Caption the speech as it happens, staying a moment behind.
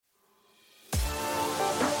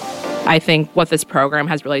I think what this program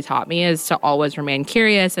has really taught me is to always remain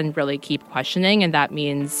curious and really keep questioning. And that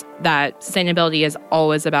means that sustainability is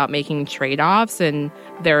always about making trade-offs. And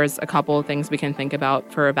there's a couple of things we can think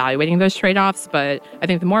about for evaluating those trade-offs. But I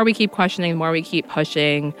think the more we keep questioning, the more we keep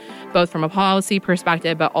pushing, both from a policy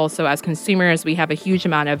perspective, but also as consumers, we have a huge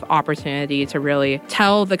amount of opportunity to really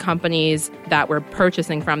tell the companies that we're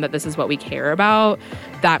purchasing from that this is what we care about.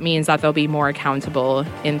 That means that they'll be more accountable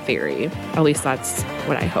in theory. At least that's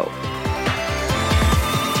what I hope.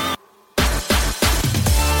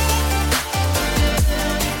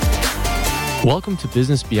 Welcome to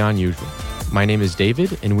Business Beyond Usual. My name is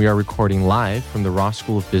David, and we are recording live from the Ross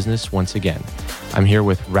School of Business once again. I'm here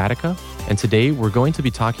with Radhika, and today we're going to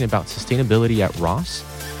be talking about sustainability at Ross,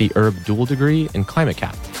 the URB Dual Degree, and Climate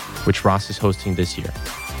Cap, which Ross is hosting this year.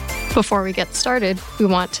 Before we get started, we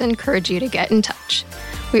want to encourage you to get in touch.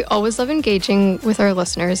 We always love engaging with our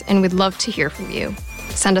listeners, and we'd love to hear from you.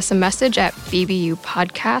 Send us a message at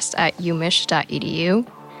bbupodcast@umich.edu.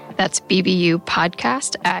 That's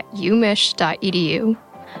bbupodcast@umich.edu.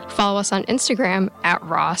 Follow us on Instagram at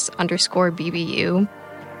Ross_BBU.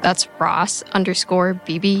 That's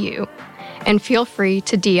Ross_BBU. And feel free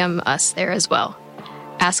to DM us there as well.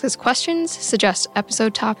 Ask us questions, suggest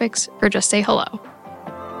episode topics, or just say hello.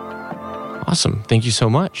 Awesome. Thank you so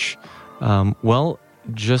much. Well,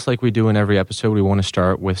 just like we do in every episode, we want to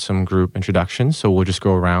start with some group introductions. So we'll just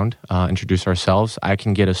go around, introduce ourselves. I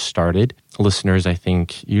can get us started. Listeners, I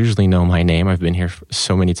think, usually know my name. I've been here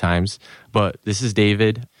so many times. But this is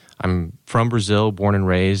David. I'm from Brazil, born and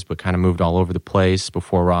raised, but kind of moved all over the place.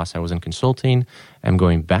 Before Ross, I was in consulting. I'm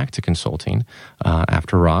going back to consulting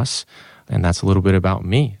after Ross. And that's a little bit about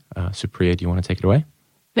me. Supriya, do you want to take it away?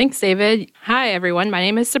 Thanks, David. Hi, everyone. My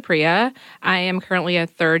name is Supriya. I am currently a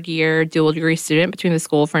third-year dual degree student between the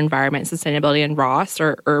School for Environment and Sustainability and Ross,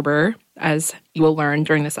 or URB, as you will learn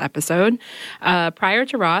during this episode. Prior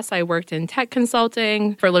to Ross, I worked in tech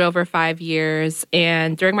consulting for a little over 5 years.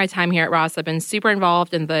 And during my time here at Ross, I've been super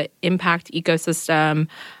involved in the impact ecosystem,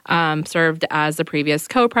 served as the previous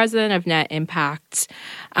co-president of Net Impact,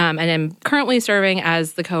 and am currently serving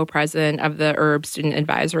as the co-president of the URB Student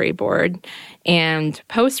Advisory Board. And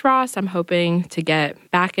post-Ross, I'm hoping to get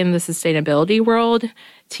back in the sustainability world,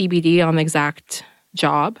 TBD on the exact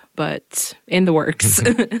job, but in the works.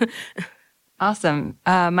 Awesome.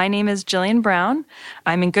 My name is Jillian Brown.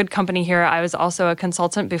 I'm in good company here. I was also a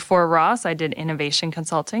consultant before Ross. I did innovation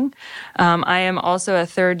consulting. I am also a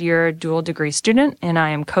third-year dual degree student, and I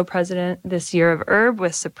am co-president this year of URB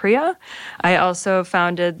with Supriya. I also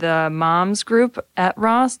founded the Moms group at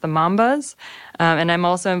Ross, the Mambas, and I'm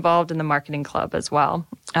also involved in the marketing club as well.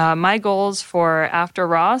 My goals for after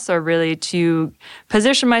Ross are really to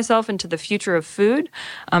position myself into the future of food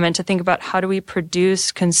and to think about how do we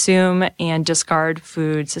produce, consume, and discard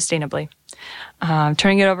food sustainably.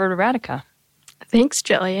 Turning it over to Radhika. Thanks,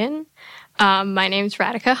 Jillian. My name's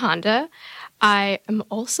Radhika Honda. I am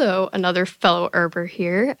also another fellow URBer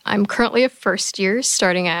here. I'm currently a first year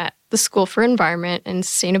starting at the School for Environment and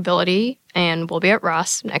Sustainability and will be at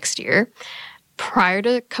Ross next year. Prior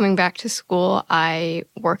to coming back to school, I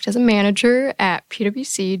worked as a manager at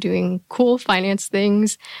PwC doing cool finance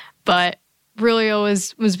things, but really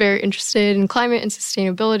always was very interested in climate and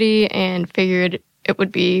sustainability and figured it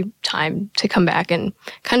would be time to come back and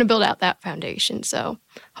kind of build out that foundation. So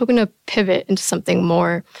hoping to pivot into something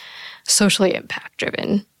more socially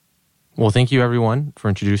impact-driven. Well, thank you, everyone, for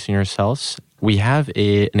introducing yourselves. We have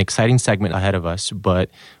an exciting segment ahead of us, but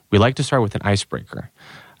we like to start with an icebreaker.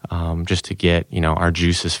 Just to get, our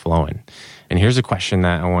juices flowing. And here's a question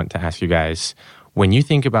that I want to ask you guys. When you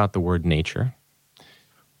think about the word nature,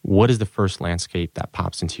 what is the first landscape that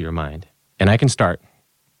pops into your mind? And I can start.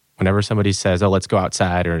 Whenever somebody says, let's go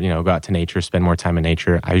outside or, go out to nature, spend more time in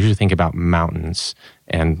nature, I usually think about mountains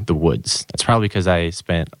and the woods. That's probably because I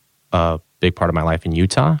spent a big part of my life in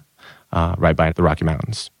Utah, right by the Rocky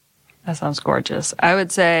Mountains. That sounds gorgeous. I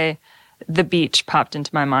would say the beach popped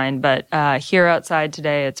into my mind, but here outside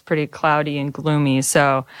today, it's pretty cloudy and gloomy,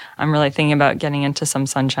 so I'm really thinking about getting into some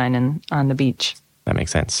sunshine on the beach. That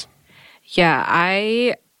makes sense. Yeah,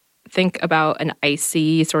 I think about an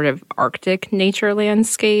icy sort of Arctic nature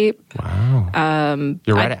landscape. Wow.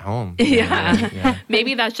 You're right at home. Yeah.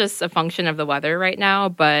 Maybe that's just a function of the weather right now,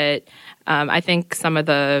 but I think some of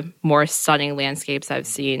the more stunning landscapes I've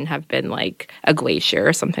seen have been like a glacier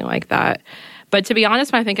or something like that. But to be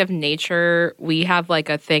honest, when I think of nature, we have like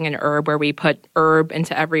a thing in URB where we put herb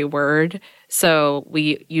into every word. So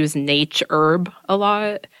we use herb a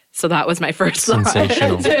lot. So that was my first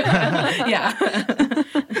Sensational. thought. Yeah.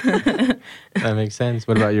 That makes sense.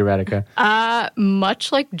 What about you, Radhika?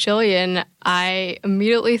 Much like Jillian, I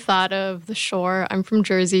immediately thought of the shore. I'm from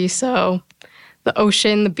Jersey, so the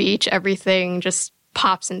ocean, the beach, everything just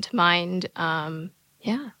pops into mind.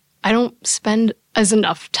 Yeah, I don't spend as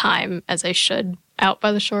enough time as I should out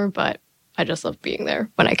by the shore, but I just love being there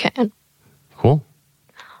when I can. Cool.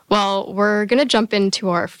 Well, we're going to jump into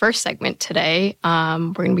our first segment today.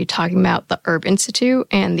 We're going to be talking about the Herb Institute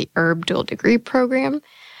and the Herb Dual Degree Program.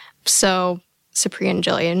 So, Supriya and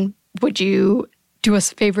Jillian, would you do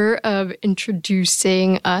us a favor of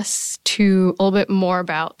introducing us to a little bit more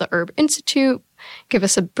about the Herb Institute? Give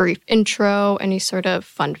us a brief intro, any sort of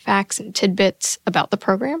fun facts and tidbits about the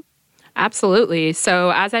program? Absolutely.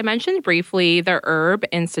 So, as I mentioned briefly, the Herb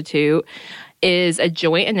Institute is a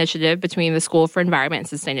joint initiative between the School for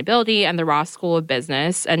Environment and Sustainability and the Ross School of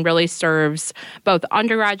Business, and really serves both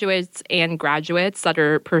undergraduates and graduates that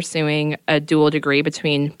are pursuing a dual degree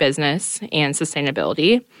between business and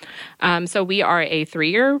sustainability. So we are a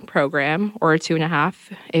 3-year program, or 2.5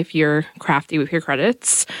 if you're crafty with your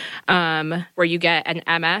credits, where you get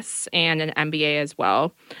an MS and an MBA as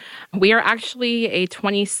well. We are actually a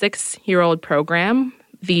 26-year-old program,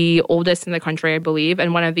 the oldest in the country, I believe,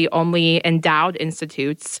 and one of the only endowed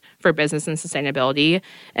institutes for business and sustainability.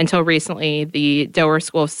 Until recently, the Doerr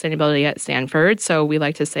School of Sustainability at Stanford. So we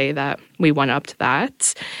like to say that we went up to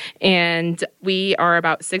that. And we are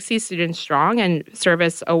about 60 students strong and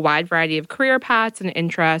service a wide variety of career paths and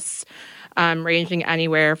interests, ranging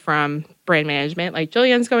anywhere from brand management, like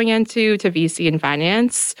Jillian's going into, to VC and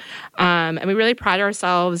finance. And we really pride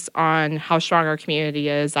ourselves on how strong our community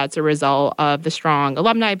is. That's a result of the strong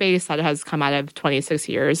alumni base that has come out of 26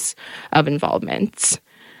 years of involvement.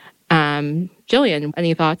 Jillian,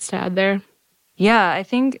 any thoughts to add there? Yeah, I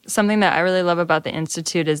think something that I really love about the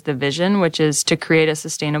Institute is the vision, which is to create a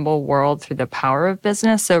sustainable world through the power of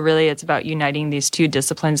business. So really it's about uniting these two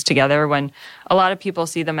disciplines together when a lot of people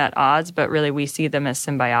see them at odds, but really we see them as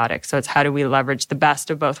symbiotic. So it's how do we leverage the best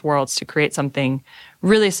of both worlds to create something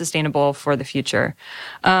really sustainable for the future.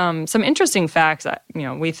 Some interesting facts,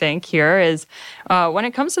 we think here is when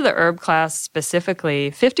it comes to the Herb class specifically,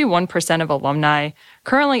 51% of alumni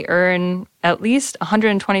currently earn at least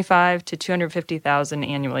 $125,000 to $250,000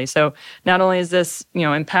 annually. So not only is this,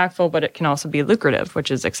 impactful, but it can also be lucrative, which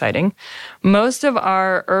is exciting. Most of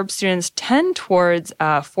our Herb students tend towards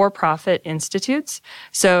for-profit institutes.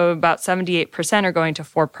 So about 78% are going to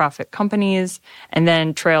for-profit companies, and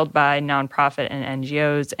then trailed by nonprofit and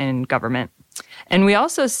NGOs and government. And we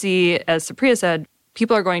also see, as Supriya said,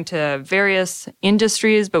 people are going to various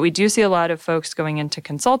industries, but we do see a lot of folks going into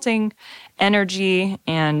consulting, energy,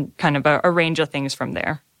 and kind of a range of things from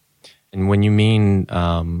there. And when you mean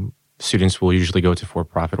students will usually go to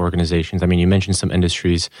for-profit organizations, I mean, you mentioned some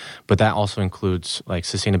industries, but that also includes like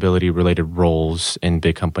sustainability-related roles in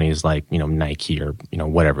big companies like, Nike or,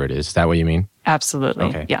 whatever it is. Is that what you mean? Absolutely.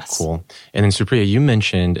 Okay, yes. Cool. And then Supriya, you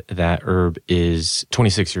mentioned that Herb is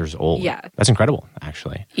 26 years old. Yeah. That's incredible,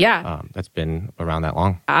 actually. Yeah. That's been around that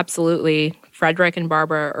long. Absolutely. Frederick and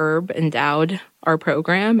Barbara Herb endowed our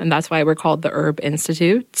program, and that's why we're called the Herb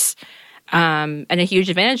Institutes. And a huge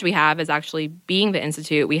advantage we have is actually being the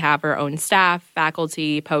institute. We have our own staff,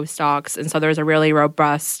 faculty, postdocs, and so there's a really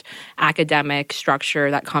robust academic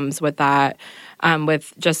structure that comes with that,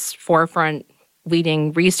 with just forefront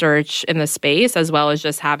leading research in the space, as well as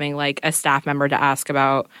just having like a staff member to ask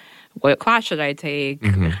about what class should I take,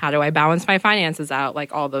 how do I balance my finances out,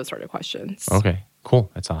 like all those sort of questions. Okay, cool.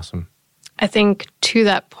 That's awesome. I think to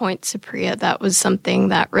that point, Supriya, that was something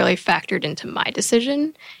that really factored into my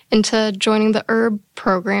decision into joining the Herb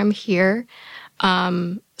program here.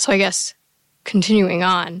 So I guess continuing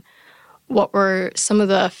on, what were some of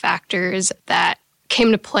the factors that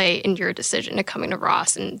came to play in your decision to coming to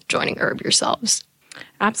Ross and joining Herb yourselves?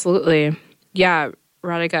 Absolutely. Yeah.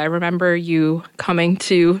 Radhika, I remember you coming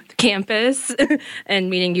to campus and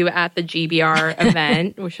meeting you at the GBR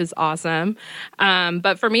event, which is awesome.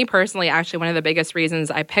 But for me personally, actually, one of the biggest reasons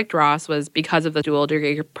I picked Ross was because of the dual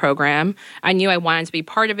degree program. I knew I wanted to be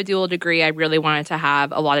part of a dual degree. I really wanted to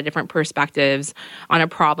have a lot of different perspectives on a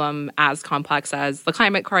problem as complex as the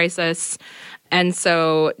climate crisis. And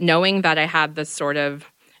so knowing that I had this sort of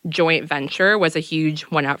joint venture was a huge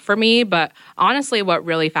one-up for me. But honestly, what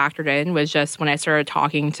really factored in was just when I started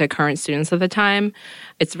talking to current students at the time.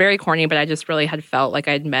 It's very corny, but I just really had felt like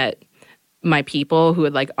I'd met my people who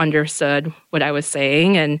had like understood what I was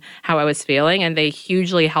saying and how I was feeling. And they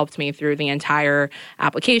hugely helped me through the entire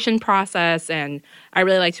application process. And I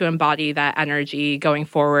really like to embody that energy going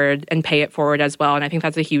forward and pay it forward as well. And I think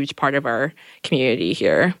that's a huge part of our community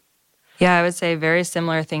here. Yeah, I would say very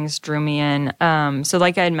similar things drew me in. So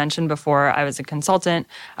like I had mentioned before, I was a consultant.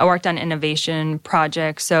 I worked on innovation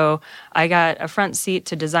projects. So I got a front seat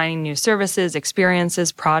to designing new services,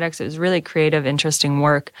 experiences, products. It was really creative, interesting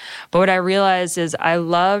work. But what I realized is I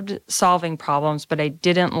loved solving problems, but I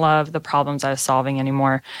didn't love the problems I was solving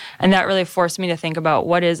anymore. And that really forced me to think about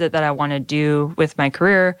what is it that I want to do with my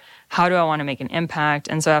career? How do I want to make an impact?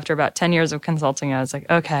 And so after about 10 years of consulting, I was like,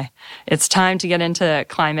 okay, it's time to get into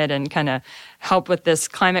climate and kind of help with this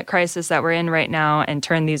climate crisis that we're in right now and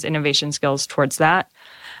turn these innovation skills towards that.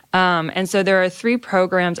 And so there are 3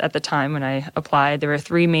 programs at the time when I applied. There were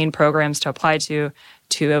 3 main programs to apply to,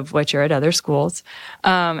 2 of which are at other schools.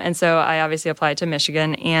 And so I obviously applied to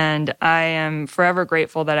Michigan, and I am forever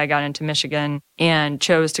grateful that I got into Michigan and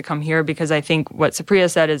chose to come here because I think what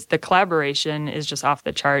Supriya said is the collaboration is just off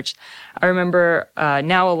the charts. I remember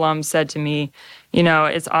now alums said to me, you know,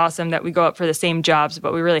 it's awesome that we go up for the same jobs,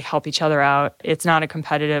 but we really help each other out. It's not a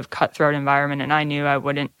competitive, cutthroat environment, and I knew I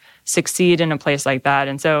wouldn't succeed in a place like that.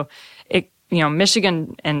 And so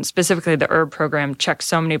Michigan and specifically the URB program checked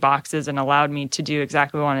so many boxes and allowed me to do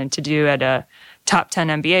exactly what I wanted to do at a top 10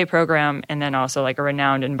 MBA program and then also like a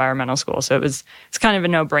renowned environmental school. So it's kind of a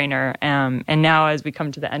no-brainer. And now as we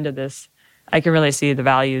come to the end of this, I can really see the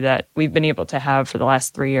value that we've been able to have for the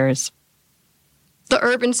last 3 years. The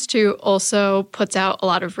URB Institute also puts out a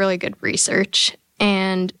lot of really good research,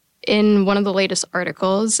 and in one of the latest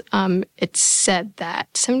articles, it said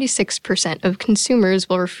that 76% of consumers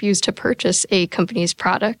will refuse to purchase a company's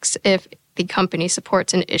products if the company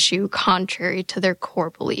supports an issue contrary to their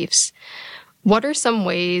core beliefs. What are some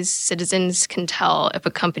ways citizens can tell if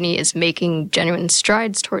a company is making genuine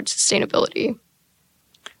strides towards sustainability?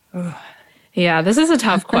 Yeah, this is a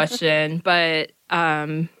tough question, but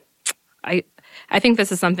I think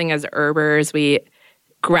this is something as URBers we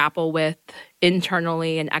grapple with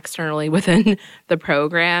internally and externally within the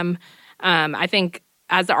program. I think,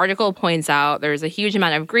 as the article points out, there's a huge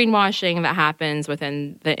amount of greenwashing that happens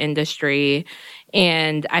within the industry.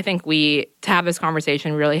 And I think to have this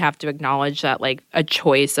conversation, really have to acknowledge that like a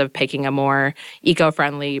choice of picking a more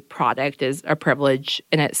eco-friendly product is a privilege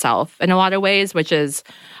in itself in a lot of ways, which is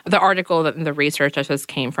the article that the research that this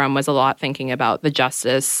came from was a lot thinking about the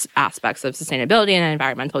justice aspects of sustainability and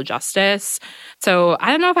environmental justice. So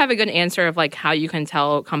I don't know if I have a good answer of like how you can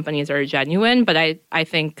tell companies are genuine, but I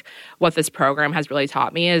think what this program has really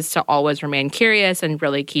taught me is to always remain curious and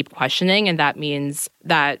really keep questioning. And that means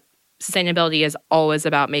that sustainability is always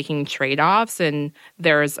about making trade-offs, and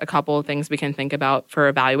there's a couple of things we can think about for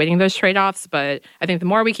evaluating those trade-offs. But I think the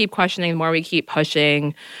more we keep questioning, the more we keep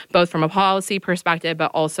pushing, both from a policy perspective, but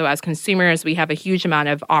also as consumers, we have a huge amount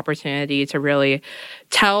of opportunity to really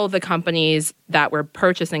tell the companies that we're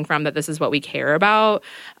purchasing from that this is what we care about.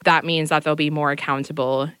 That means that they'll be more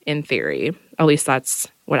accountable in theory. At least that's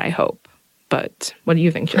what I hope. But what do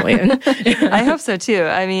you think, Jillian? I hope so, too.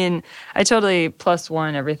 I mean, I totally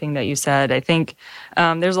 +1 everything that you said. I think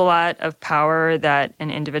there's a lot of power that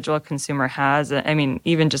an individual consumer has. I mean,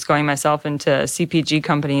 even just going myself into a CPG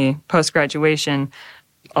company post-graduation,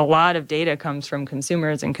 a lot of data comes from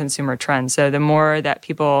consumers and consumer trends. So the more that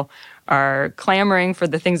people are clamoring for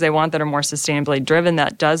the things they want that are more sustainably driven,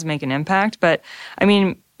 that does make an impact. But I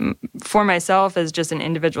mean, for myself as just an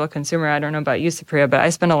individual consumer, I don't know about you, Supriya, but I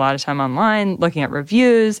spend a lot of time online looking at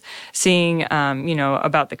reviews, seeing,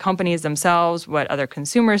 about the companies themselves, what other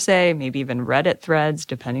consumers say, maybe even Reddit threads,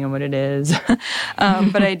 depending on what it is.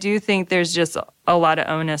 But I do think there's just a lot of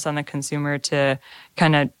onus on the consumer to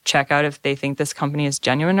kind of check out if they think this company is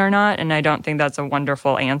genuine or not. And I don't think that's a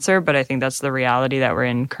wonderful answer, but I think that's the reality that we're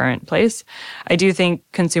in current place. I do think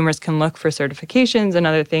consumers can look for certifications and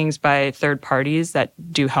other things by third parties that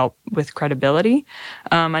do help with credibility.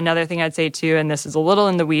 Another thing I'd say too, and this is a little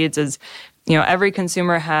in the weeds, is, every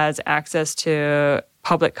consumer has access to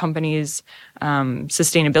public companies'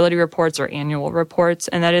 sustainability reports or annual reports.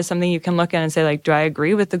 And that is something you can look at and say, like, do I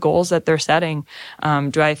agree with the goals that they're setting?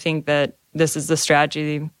 Do I think that this is the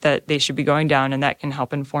strategy that they should be going down? And that can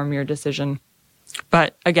help inform your decision.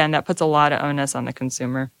 But again, that puts a lot of onus on the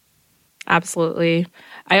consumer. Absolutely.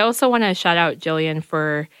 I also want to shout out Jillian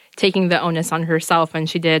for taking the onus on herself when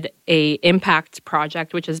she did a impact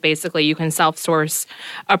project, which is basically you can self-source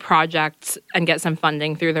a project and get some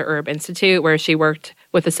funding through the URB Institute, where she worked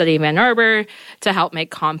with the city of Ann Arbor to help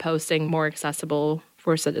make composting more accessible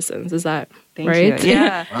for citizens. Is that right? Thank you.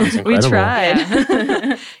 Yeah, wow, we tried.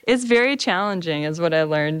 Yeah. It's very challenging is what I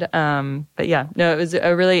learned. But yeah, no, it was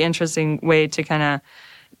a really interesting way to kind of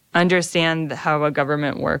understand how a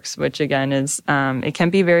government works, which again is, it can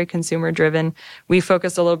be very consumer driven. We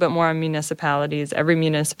focus a little bit more on municipalities. Every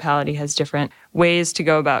municipality has different ways to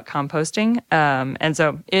go about composting. And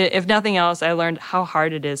so if nothing else, I learned how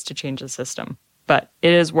hard it is to change the system, but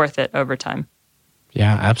it is worth it over time.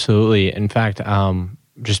 Yeah, absolutely. In fact,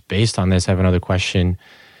 just based on this, I have another question.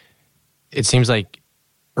 It seems like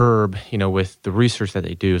Urb, with the research that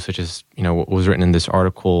they do, such as, what was written in this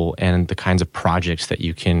article and the kinds of projects that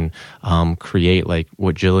you can create, like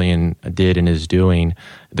what Jillian did and is doing,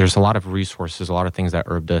 there's a lot of resources, a lot of things that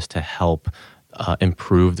Urb does to help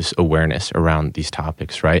improve this awareness around these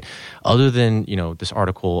topics, right? Other than, this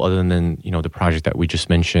article, other than, the project that we just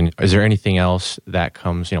mentioned, is there anything else that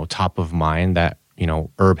comes, top of mind that,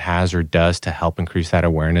 Urb has or does to help increase that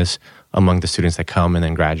awareness among the students that come and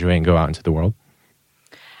then graduate and go out into the world?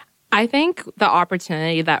 I think the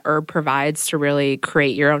opportunity that Urb provides to really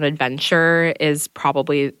create your own adventure is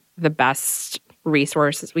probably the best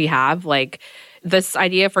resources we have. Like, this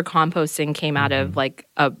idea for composting came out of like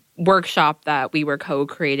a workshop that we were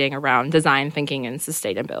co-creating around design thinking and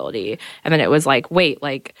sustainability. And then it was like, wait,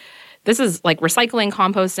 like, this is like recycling,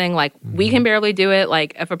 composting, like we can barely do it.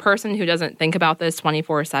 Like, if a person who doesn't think about this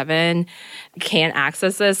 24/7 can't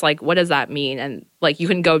access this, like, what does that mean? And like, you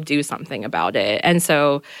can go do something about it. And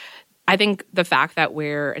so I think the fact that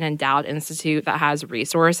we're an endowed institute that has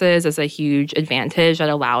resources is a huge advantage that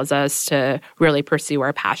allows us to really pursue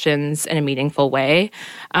our passions in a meaningful way.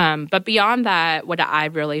 But beyond that, what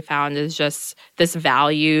I've really found is just this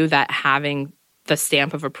value that having the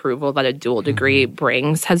stamp of approval that a dual degree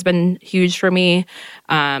brings has been huge for me.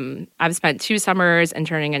 I've spent 2 summers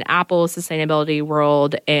interning in Apple's sustainability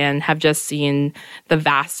world and have just seen the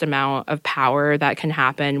vast amount of power that can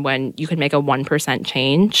happen when you can make a 1%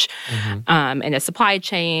 change in a supply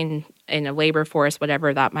chain, in a labor force,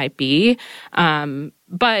 whatever that might be.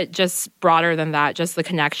 But just broader than that, just the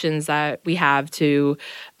connections that we have to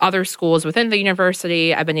other schools within the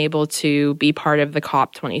university. I've been able to be part of the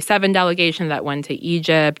COP27 delegation that went to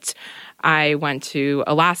Egypt. I went to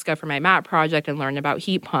Alaska for my MAT project and learned about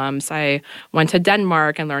heat pumps. I went to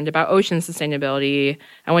Denmark and learned about ocean sustainability.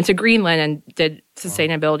 I went to Greenland and did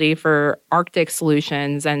sustainability for Arctic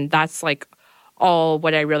solutions. And that's like all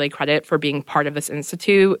what I really credit for being part of this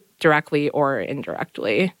institute, directly or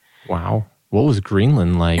indirectly. Wow. What was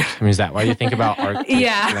Greenland like? I mean, is that why you think about Arctic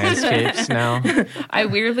landscapes now? I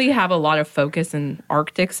weirdly have a lot of focus in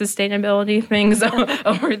Arctic sustainability things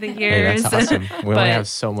over the years. Hey, that's awesome. We only have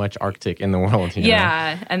so much Arctic in the world.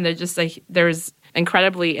 Yeah, and there's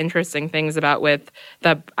incredibly interesting things about with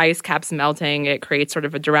the ice caps melting. It creates sort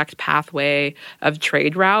of a direct pathway of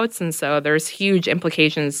trade routes. And so there's huge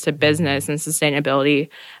implications to business and sustainability,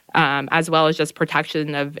 as well as just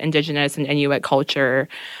protection of Indigenous and Inuit culture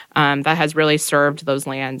that has really served those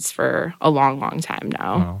lands for a long, long time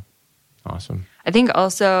now. Wow. Awesome. I think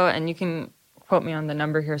also, and you can quote me on the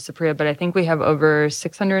number here, Supriya, but I think we have over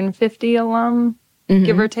 650 alum,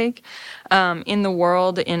 give or take, in the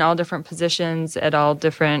world, in all different positions, at all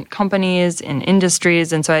different companies, in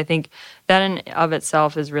industries. And so I think that in of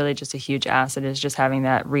itself is really just a huge asset, is just having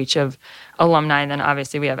that reach of alumni. And then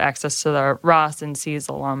obviously we have access to the Ross and Seas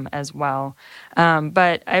alum as well.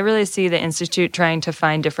 But I really see the Institute trying to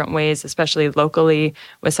find different ways, especially locally,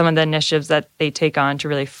 with some of the initiatives that they take on to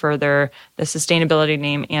really further the sustainability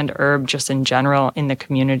name and Urb just in general in the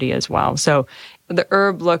community as well. So the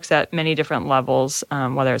Urb looks at many different levels,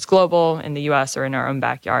 whether it's global, in the U.S., or in our own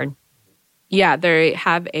backyard. Yeah, they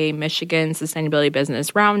have a Michigan Sustainability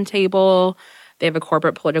Business Roundtable. They have a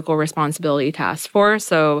corporate political responsibility task force.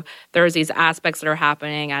 So there's these aspects that are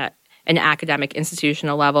happening at an academic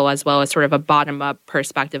institutional level, as well as sort of a bottom-up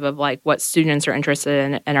perspective of like what students are interested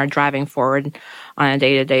in and are driving forward on a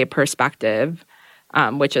day-to-day perspective,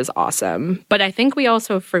 which is awesome. But I think we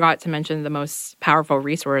also forgot to mention the most powerful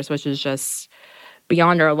resource, which is just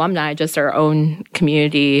beyond our alumni, just our own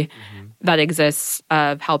community that exists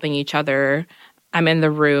of helping each other. I'm in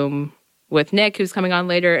the room with Nick, who's coming on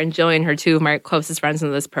later, and Jillian, her 2 of my closest friends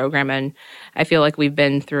in this program. And I feel like we've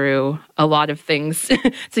been through a lot of things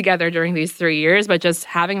together during these 3 years, but just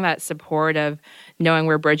having that support of knowing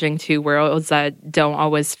we're bridging 2 worlds that don't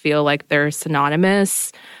always feel like they're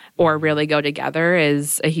synonymous or really go together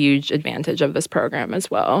is a huge advantage of this program as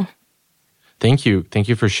well. Thank you. Thank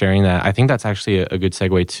you for sharing that. I think that's actually a good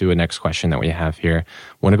segue to a next question that we have here.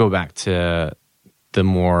 I want to go back to the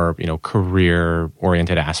more,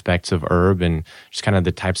 career-oriented aspects of Urb and just kind of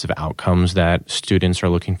the types of outcomes that students are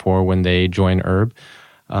looking for when they join Urb.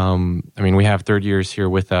 We have third years here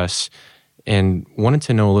with us. and wanted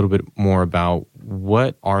to know a little bit more about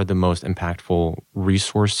what are the most impactful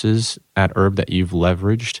resources at Herb that you've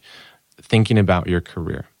leveraged thinking about your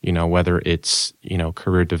career, whether it's,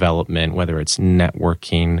 career development, whether it's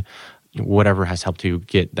networking, whatever has helped you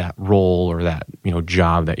get that role or that,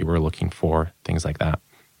 job that you were looking for, things like that.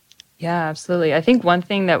 Yeah, absolutely. I think one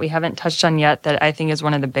thing that we haven't touched on yet that I think is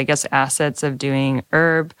one of the biggest assets of doing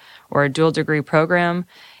Herb or a dual degree program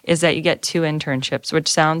is that you get 2 internships, which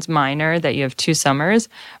sounds minor that you have 2 summers,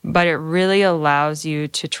 but it really allows you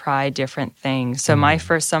to try different things. So my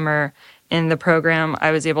first summer in the program, I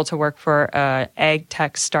was able to work for an ag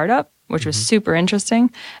tech startup, which was super interesting.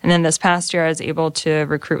 And then this past year, I was able to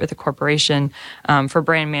recruit with a corporation for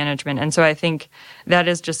brand management. And so I think that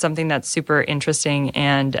is just something that's super interesting.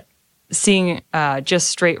 And seeing just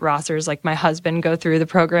straight Rossers like my husband go through the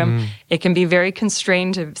program, it can be very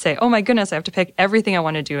constrained to say, oh my goodness, I have to pick everything I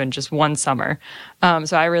want to do in just one summer.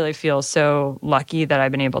 So I really feel so lucky that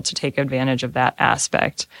I've been able to take advantage of that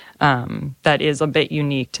aspect that is a bit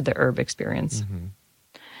unique to the Herb experience.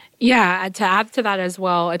 Yeah, to add to that as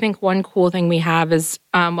well, I think one cool thing we have is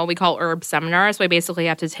what we call Herb seminars. We basically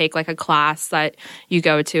have to take like a class that you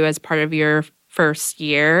go to as part of your first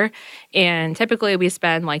year. And typically we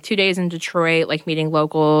spend like 2 days in Detroit, like meeting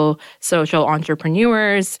local social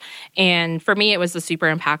entrepreneurs. And for me, it was a super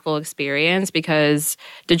impactful experience because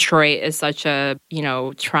Detroit is such a,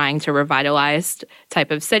 trying to revitalize type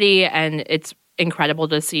of city. And it's incredible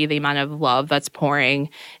to see the amount of love that's pouring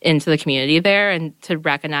into the community there and to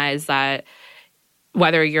recognize that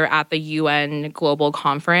whether you're at the UN Global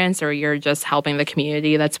Conference or you're just helping the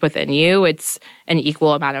community that's within you, it's an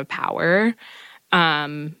equal amount of power.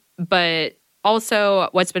 But also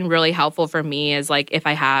what's been really helpful for me is like if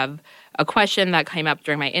I have a question that came up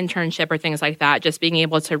during my internship or things like that, just being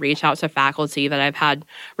able to reach out to faculty that I've had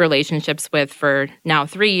relationships with for now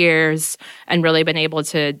 3 years and really been able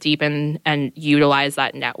to deepen and utilize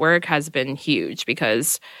that network has been huge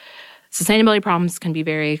because sustainability problems can be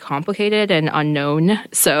very complicated and unknown.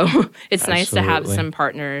 So it's nice to have some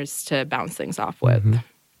partners to bounce things off with.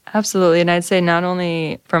 Absolutely. And I'd say not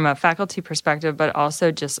only from a faculty perspective, but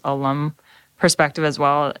also just alum perspective as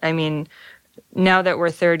well. I mean, now that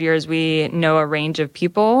we're third years, we know a range of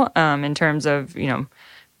people in terms of,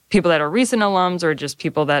 people that are recent alums or just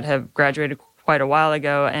people that have graduated quite a while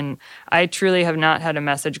ago. And I truly have not had a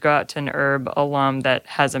message go out to an Herb alum that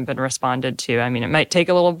hasn't been responded to. I mean, it might take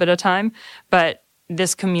a little bit of time, but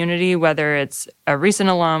this community, whether it's a recent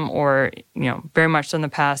alum or, very much so in the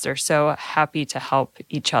past, are so happy to help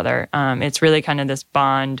each other. It's really kind of this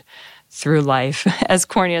bond through life, as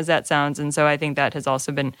corny as that sounds. And so I think that has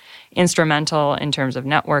also been instrumental in terms of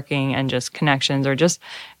networking and just connections or just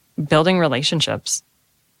building relationships.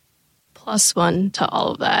 +1 to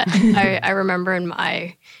all of that. I remember in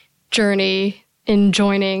my journey in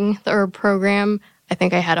joining the Herb program, I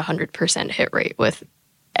think I had 100% hit rate with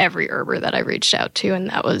every Herber that I reached out to, and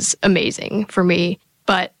that was amazing for me.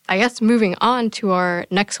 But I guess moving on to our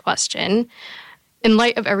next question, in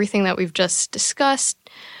light of everything that we've just discussed,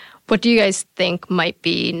 what do you guys think might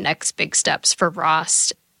be next big steps for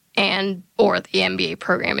Ross and or the MBA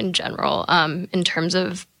program in general in terms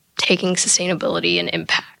of taking sustainability and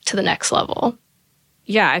impact to the next level?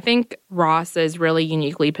 Yeah, I think Ross is really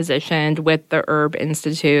uniquely positioned with the Herb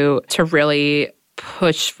Institute to really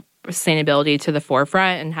push sustainability to the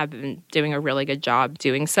forefront and have been doing a really good job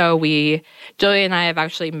doing so. Julia and I have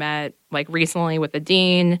actually met like recently with the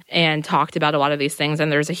dean and talked about a lot of these things.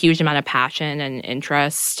 And there's a huge amount of passion and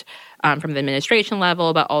interest from the administration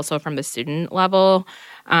level, but also from the student level.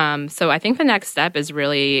 So I think the next step is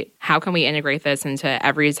really how can we integrate this into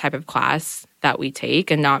every type of class that we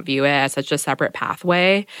take and not view it as such a separate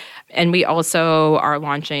pathway. And we also are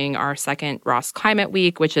launching our second Ross Climate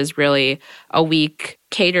Week, which is really a week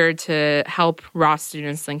catered to help Ross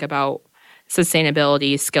students think about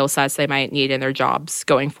sustainability skill sets they might need in their jobs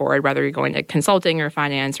going forward, whether you're going to consulting or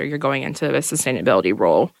finance or you're going into a sustainability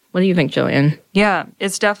role. What do you think, Jillian? Yeah,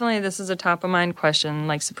 this is a top of mind question.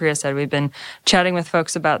 Like Supriya said, we've been chatting with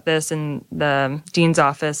folks about this in the dean's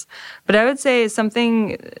office. But I would say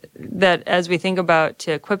something that as we think about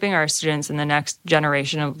to equipping our students in the next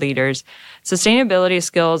generation of leaders, sustainability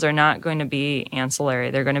skills are not going to be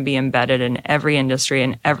ancillary. They're going to be embedded in every industry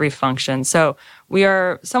and every function. So we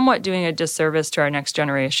are somewhat doing a disservice to our next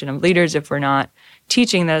generation of leaders if we're not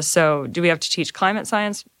teaching this. So do we have to teach climate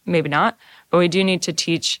science? Maybe not. But we do need to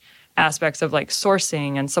teach aspects of like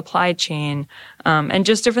sourcing and supply chain and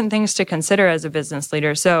just different things to consider as a business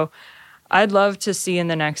leader. So I'd love to see in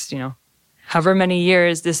the next, however many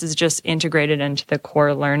years, this is just integrated into the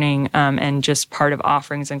core learning and just part of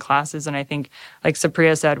offerings and classes. And I think, like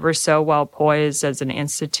Supriya said, we're so well poised as an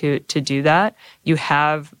institute to do that. You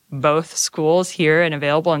have both schools here and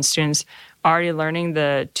available, and students already learning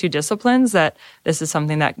the two disciplines, that this is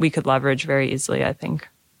something that we could leverage very easily, I think.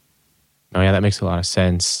 Oh, yeah, that makes a lot of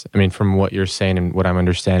sense. I mean, from what you're saying and what I'm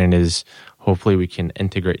understanding is hopefully we can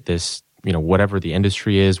integrate this, whatever the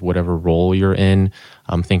industry is, whatever role you're in.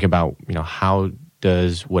 Think about, how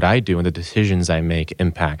does what I do and the decisions I make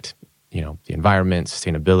impact, the environment,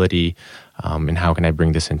 sustainability, and how can I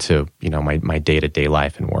bring this into, my day-to-day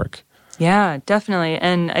life and work? Yeah, definitely.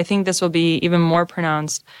 And I think this will be even more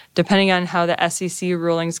pronounced depending on how the SEC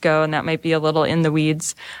rulings go, and that might be a little in the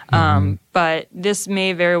weeds. But this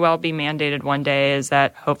may very well be mandated one day, is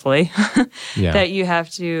that hopefully, that you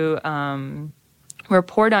have to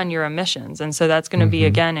report on your emissions. And so that's going to be,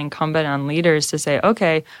 again, incumbent on leaders to say,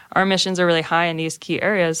 okay, our emissions are really high in these key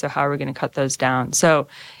areas, so how are we going to cut those down? So,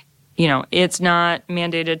 it's not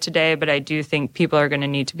mandated today, but I do think people are going to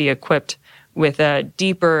need to be equipped with a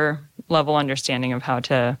deeper level understanding of how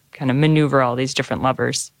to kind of maneuver all these different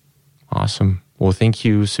levers. Awesome. Well, thank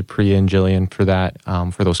you, Supriya and Jillian, for that,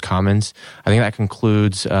 for those comments. I think that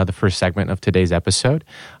concludes the first segment of today's episode.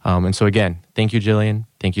 And so again, thank you, Jillian.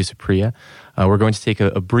 Thank you, Supriya. We're going to take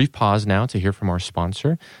a brief pause now to hear from our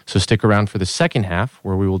sponsor. So stick around for the second half,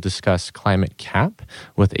 where we will discuss Climate Cap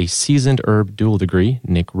with a seasoned herb dual degree,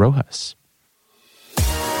 Nick Rojas.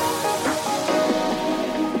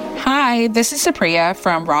 Hi, this is Supriya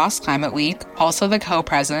from Ross Climate Week, also the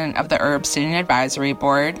co-president of the Herb Student Advisory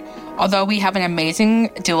Board. Although we have an amazing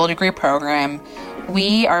dual degree program,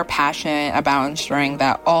 we are passionate about ensuring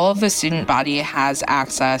that all of the student body has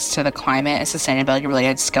access to the climate and sustainability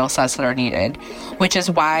related skill sets that are needed, which is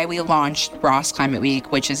why we launched Ross Climate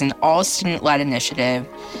Week, which is an all student-led initiative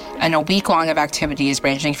and a week long of activities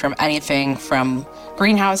ranging from anything from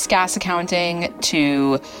greenhouse gas accounting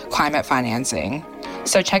to climate financing.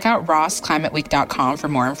 So check out rossclimateweek.com for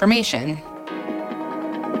more information.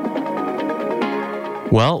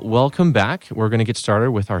 Well, welcome back. We're going to get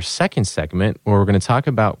started with our second segment, where we're going to talk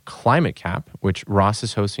about Climate Cap, which Ross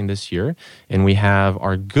is hosting this year. And we have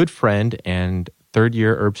our good friend and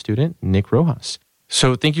third-year herb student, Nick Rojas.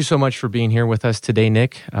 So thank you so much for being here with us today,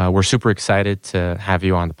 Nick. We're super excited to have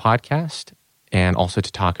you on the podcast and also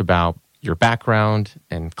to talk about your background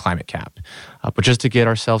and Climate Cap. But just to get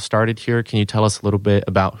ourselves started here, can you tell us a little bit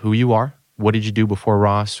about who you are? What did you do before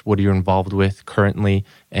Ross? What are you involved with currently?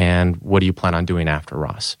 And what do you plan on doing after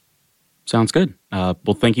Ross? Sounds good.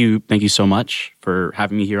 Well, thank you so much for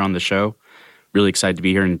having me here on the show. Really excited to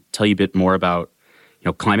be here and tell you a bit more about,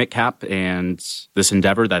 Climate Cap and this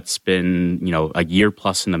endeavor that's been, a year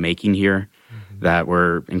plus in the making here, that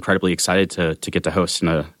we're incredibly excited to get to host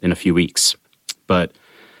in a few weeks. But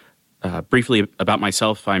briefly about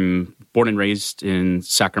myself, I'm born and raised in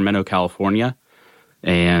Sacramento, California,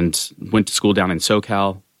 and went to school down in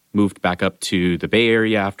SoCal, moved back up to the Bay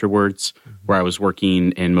Area afterwards, where I was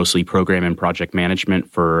working in mostly program and project management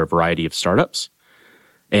for a variety of startups,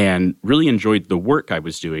 and really enjoyed the work I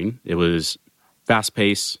was doing. It was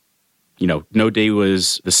fast-paced, no day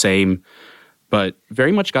was the same, but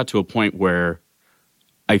very much got to a point where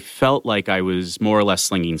I felt like I was more or less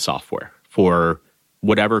slinging software for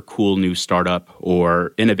whatever cool new startup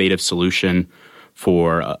or innovative solution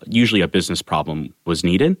for usually a business problem was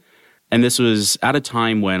needed. And this was at a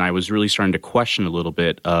time when I was really starting to question a little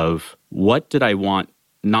bit of what did I want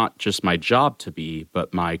not just my job to be,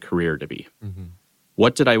 but my career to be.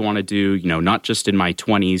 What did I want to do, not just in my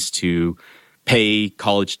 20s to pay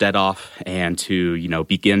college debt off and to,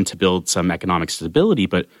 begin to build some economic stability,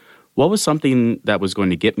 but what was something that was going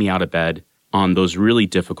to get me out of bed on those really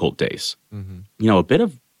difficult days? A bit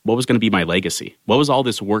of what was going to be my legacy. What was all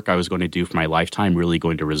this work I was going to do for my lifetime really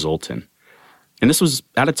going to result in? And this was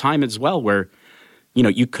at a time as well where,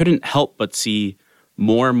 you couldn't help but see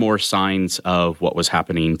more and more signs of what was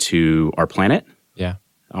happening to our planet,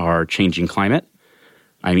 our changing climate.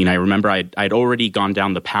 I mean, I remember I'd already gone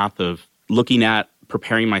down the path of looking at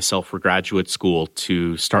preparing myself for graduate school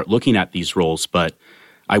to start looking at these roles. But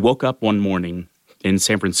I woke up one morning in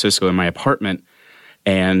San Francisco in my apartment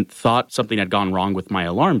and thought something had gone wrong with my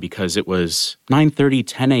alarm because it was 9:30,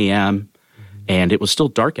 10 a.m., and it was still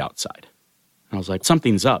dark outside. I was like,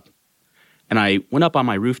 something's up. And I went up on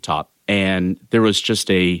my rooftop, and there was just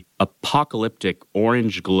a apocalyptic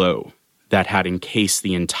orange glow that had encased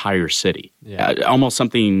the entire city. Almost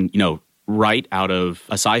something, right out of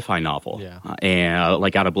a sci-fi novel, and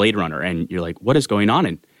like out of Blade Runner. And you're like, what is going on?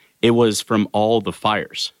 And it was from all the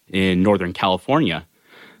fires in Northern California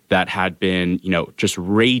that had been, just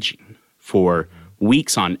raging for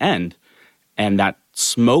weeks on end. And that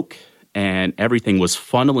smoke and everything was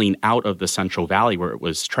funneling out of the Central Valley where it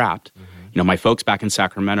was trapped. My folks back in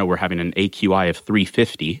Sacramento were having an AQI of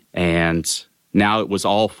 350, and now it was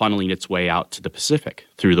all funneling its way out to the Pacific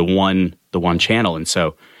through the one channel. And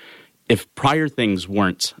so if prior things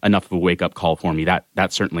weren't enough of a wake-up call for me,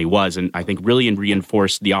 that certainly was. And I think really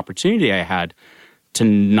reinforced the opportunity I had to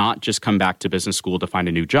not just come back to business school to find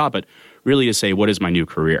a new job, but really to say, what is my new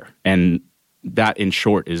career? And that, in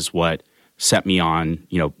short, is what set me on,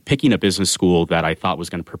 picking a business school that I thought was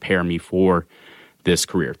going to prepare me for this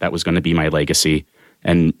career. That was going to be my legacy.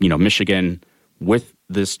 And, Michigan, with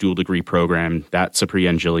this dual degree program that Supriya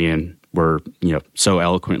and Jillian were, so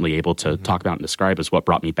eloquently able to talk about and describe, is what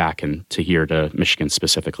brought me back and to here to Michigan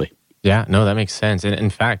specifically. Yeah, no, that makes sense. And in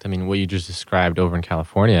fact, what you just described over in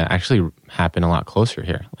California actually happened a lot closer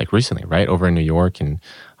here, like recently, right? Over in New York and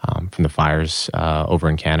from the fires over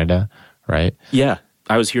in Canada, right? Yeah.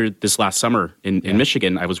 I was here this last summer in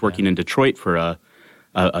Michigan. I was working in Detroit for a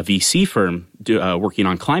VC firm working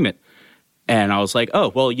on climate. And I was like,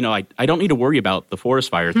 oh, well, I don't need to worry about the forest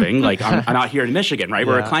fire thing. Like, I'm not here in Michigan, right?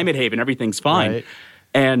 We're a climate haven. Everything's fine. Right.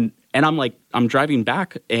 And I'm driving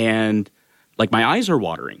back, and like my eyes are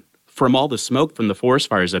watering from all the smoke from the forest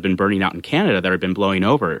fires that have been burning out in Canada that have been blowing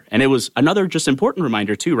over. And it was another just important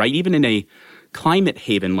reminder too, right? Even in a climate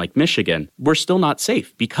haven like Michigan, we're still not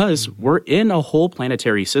safe because we're in a whole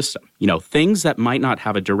planetary system. Things that might not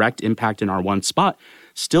have a direct impact in our one spot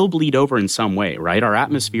still bleed over in some way, right? Our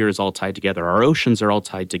atmosphere is all tied together. Our oceans are all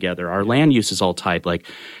tied together. Our land use is all tied.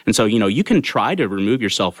 And so, you can try to remove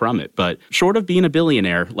yourself from it, but short of being a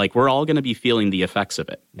billionaire, we're all going to be feeling the effects of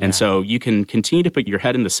it. Yeah. And so you can continue to put your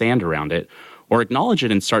head in the sand around it, or acknowledge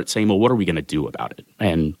it and start saying, well, what are we going to do about it?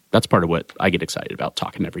 And that's part of what I get excited about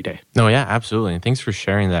talking every day. No, yeah, absolutely. And thanks for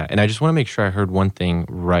sharing that. And I just want to make sure I heard one thing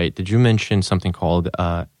right. Did you mention something called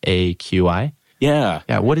AQI? Yeah.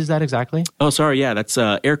 Yeah. What is that exactly? Oh, sorry. Yeah, that's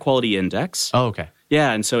Air Quality Index. Oh, okay.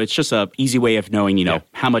 Yeah, and so it's just an easy way of knowing,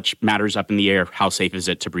 how much matter's up in the air, how safe is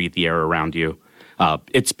it to breathe the air around you.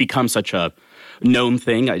 It's become such a known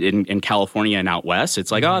thing in California and out west. It's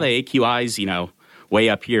like, the AQI's, way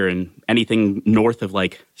up here, and anything north of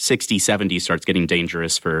 60, 70 starts getting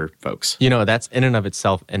dangerous for folks. That's in and of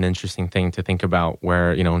itself an interesting thing to think about,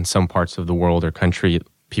 where, in some parts of the world or country,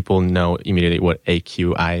 people know immediately what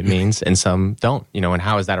AQI means and some don't, and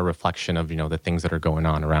how is that a reflection of, the things that are going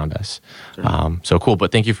on around us? Sure. So cool.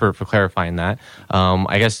 But thank you for clarifying that.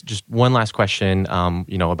 I guess just one last question,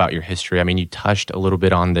 about your history. You touched a little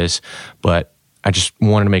bit on this, but I just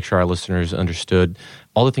wanted to make sure our listeners understood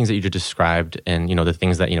all the things that you just described and, the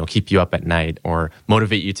things that, keep you up at night or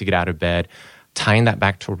motivate you to get out of bed. Tying that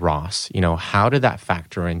back to Ross, how did that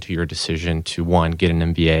factor into your decision to, one, get an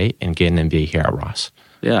MBA and get an MBA here at Ross?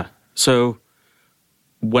 Yeah. So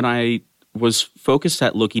when I was focused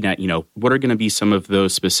at looking at, what are going to be some of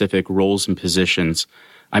those specific roles and positions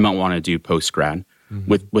I might want to do post-grad,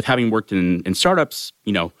 with having worked in startups,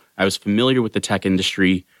 I was familiar with the tech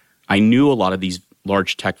industry. I knew a lot of these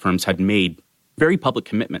large tech firms had made very public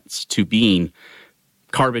commitments to being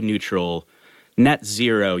carbon neutral, net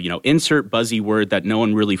zero, insert buzzy word that no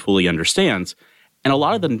one really fully understands. And a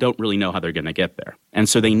lot of them don't really know how they're going to get there. And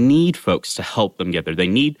so they need folks to help them get there. They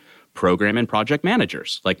need program and project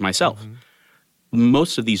managers like myself.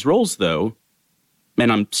 Most of these roles, though,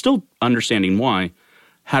 and I'm still understanding why,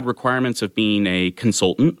 had requirements of being a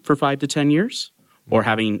consultant for 5 to 10 years or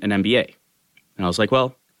having an MBA. And I was like,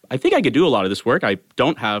 well, I think I could do a lot of this work. I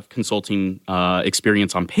don't have consulting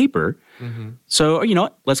experience on paper. So, you know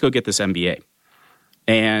what? Let's go get this MBA.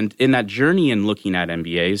 And in that journey in looking at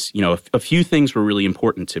MBAs, a few things were really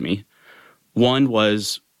important to me. One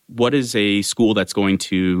was, what is a school that's going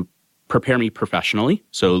to prepare me professionally?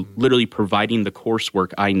 So literally providing the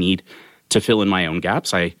coursework I need to fill in my own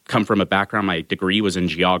gaps. I come from a background, my degree was in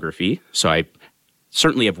geography. So I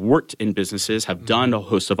certainly have worked in businesses, have done a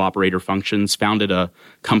host of operator functions, founded a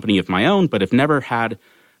company of my own, but have never had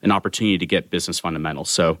an opportunity to get business fundamentals.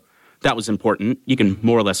 So that was important. You can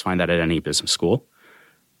more or less find that at any business school.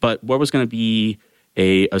 But what was going to be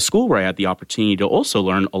a school where I had the opportunity to also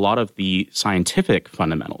learn a lot of the scientific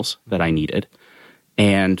fundamentals that I needed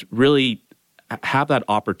and really have that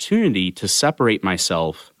opportunity to separate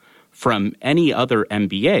myself from any other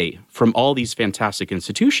MBA from all these fantastic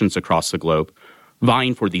institutions across the globe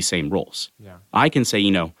vying for these same roles. Yeah. I can say,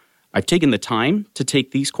 I've taken the time to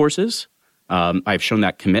take these courses. I've shown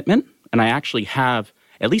that commitment, and I actually have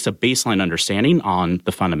at least a baseline understanding on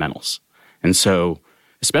the fundamentals. And so,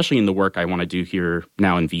 especially in the work I want to do here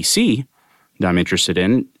now in VC, that I'm interested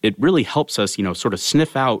in, it really helps us, sort of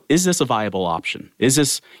sniff out, is this a viable option? Is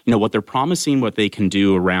this, what they're promising, what they can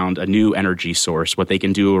do around a new energy source, what they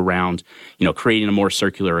can do around, creating a more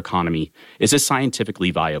circular economy? Is this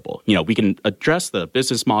scientifically viable? We can address the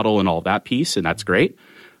business model and all that piece, and that's great.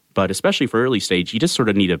 But especially for early stage, you just sort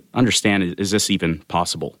of need to understand, is this even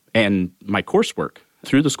possible? And my coursework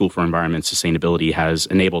through the School for Environment Sustainability has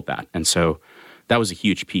enabled that. And so that was a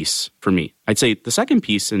huge piece for me. I'd say the second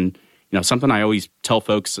piece, and something I always tell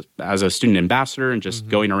folks as a student ambassador and just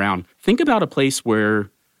going around, think about a place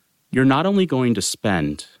where you're not only going to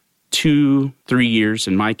spend 2-3 years,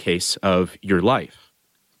 in my case, of your life,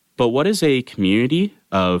 but what is a community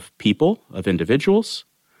of people, of individuals,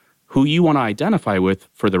 who you want to identify with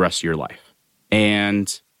for the rest of your life.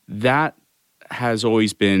 And that has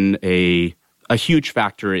always been a huge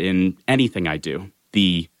factor in anything I do.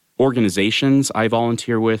 The organizations I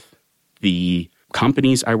volunteer with, the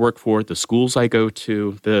companies I work for, the schools I go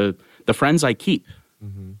to, the friends I keep.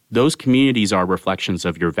 Those communities are reflections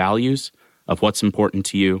of your values, of what's important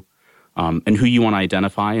to you, and who you want to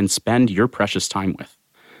identify and spend your precious time with.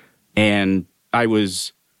 And I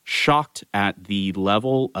was shocked at the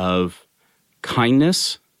level of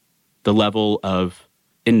kindness, the level of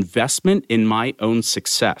investment in my own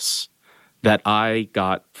success that I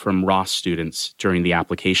got from Ross students during the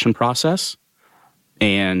application process.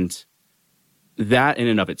 And that in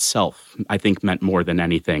and of itself, I think, meant more than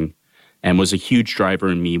anything and was a huge driver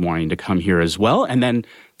in me wanting to come here as well. And then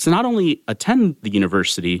to not only attend the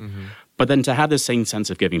university, but then to have this same sense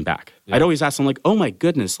of giving back. Yeah. I'd always ask them, like, oh my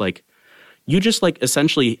goodness, like, you just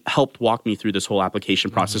essentially helped walk me through this whole application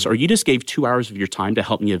process, or you just gave 2 hours of your time to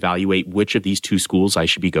help me evaluate which of these 2 schools I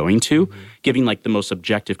should be going to, giving the most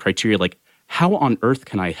objective criteria, how on earth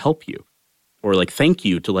can I help you? Or thank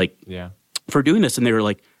you to for doing this. And they were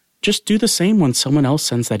like, just do the same when someone else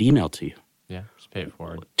sends that email to you. Yeah, just pay it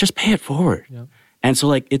forward. Just pay it forward. Yep. And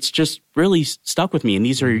so it's just really stuck with me. And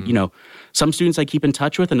these are, some students I keep in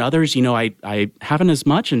touch with, and others, I haven't as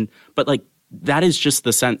much. But that is just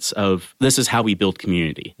the sense of, this is how we build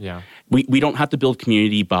community. Yeah. We don't have to build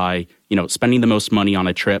community by, spending the most money on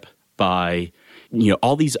a trip, by,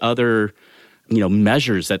 all these other,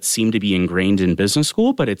 measures that seem to be ingrained in business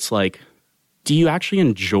school. But it's do you actually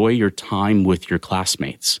enjoy your time with your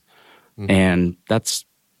classmates? And that's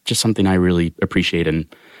just something I really appreciate and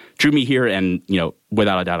drew me here. And,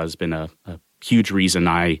 without a doubt, has been a huge reason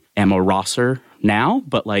I am a Rosser now,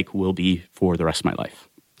 but will be for the rest of my life.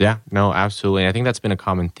 Yeah, no, absolutely. I think that's been a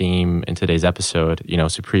common theme in today's episode.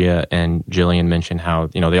 Supriya and Jillian mentioned how,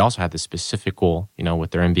 they also had this specific goal,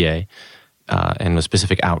 with their MBA and a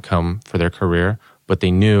specific outcome for their career, but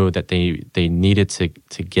they knew that they needed to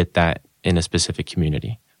get that in a specific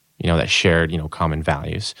community, that shared, common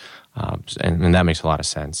values. And that makes a lot of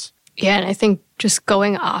sense. Yeah, and I think just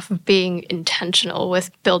going off of being intentional with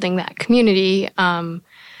building that community,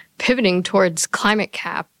 pivoting towards Climate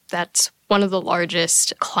Cap, that's one of the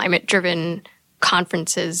largest climate-driven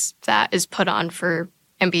conferences that is put on for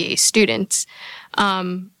MBA students.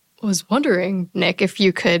 Was wondering, Nick, if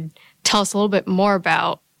you could tell us a little bit more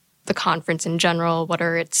about the conference in general. What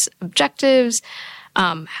are its objectives,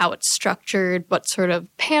 how it's structured, what sort of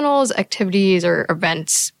panels, activities, or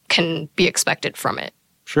events can be expected from it?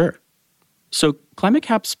 Sure. So Climate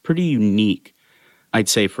Cap's pretty unique, I'd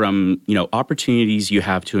say, from, opportunities you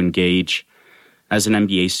have to engage as an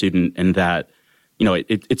MBA student, in that,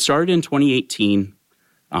 it started in 2018,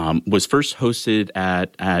 was first hosted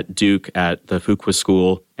at Duke at the Fuqua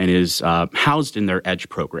School, and is housed in their EDGE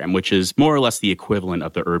program, which is more or less the equivalent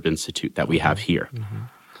of the Herb Institute that we have here.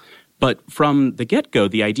 But from the get-go,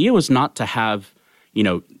 the idea was not to have,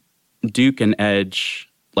 Duke and EDGE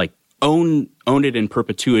own it in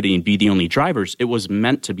perpetuity and be the only drivers. It was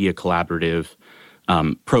meant to be a collaborative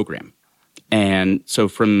program. And so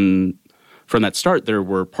from that start, there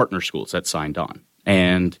were partner schools that signed on.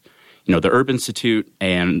 And, the Herb Institute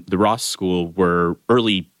and the Ross School were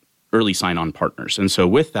early sign-on partners. And so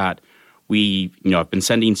with that, we, have been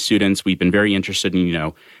sending students. We've been very interested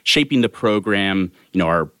in, shaping the program.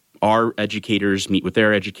 Our educators meet with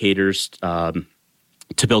their educators to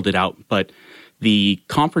build it out. But the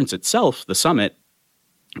conference itself, the summit,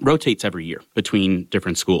 rotates every year between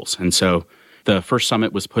different schools. And so the first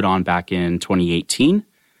summit was put on back in 2018.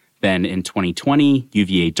 Then in 2020,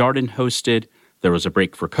 UVA Darden hosted. There was a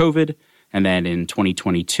break for COVID. And then in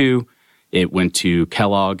 2022, it went to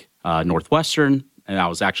Kellogg Northwestern. And that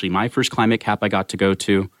was actually my first Climate Cap I got to go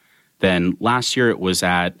to. Then last year, it was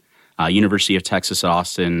at University of Texas at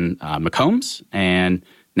Austin McCombs. And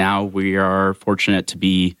now we are fortunate to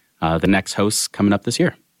be the next hosts coming up this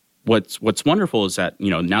year. what's wonderful is that,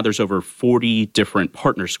 now there's over 40 different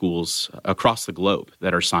partner schools across the globe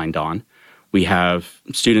that are signed on. We have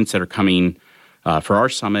students that are coming for our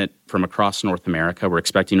summit from across North America. We're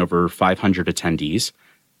expecting over 500 attendees.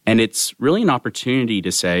 And it's really an opportunity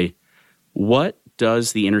to say, what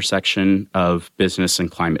does the intersection of business and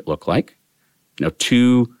climate look like?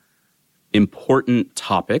 Two important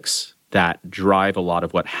topics that drive a lot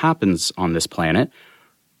of what happens on this planet,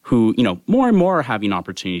 who, more and more are having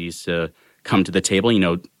opportunities to come to the table,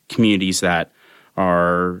 communities that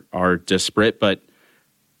are disparate, but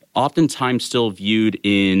oftentimes still viewed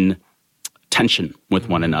in tension with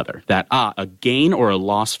one another. That, a gain or a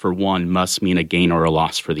loss for one must mean a gain or a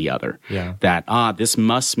loss for the other. Yeah. That, this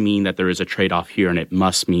must mean that there is a trade-off here, and it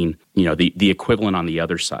must mean, the equivalent on the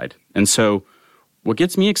other side. And so what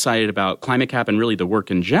gets me excited about Climate Cap and really the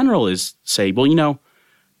work in general is say, well,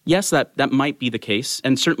 yes, that might be the case,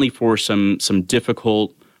 and certainly for some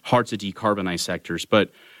difficult, hard to decarbonize sectors,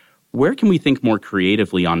 but where can we think more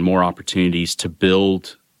creatively on more opportunities to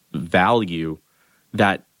build value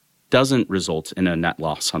that doesn't result in a net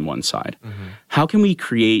loss on one side? Mm-hmm. How can we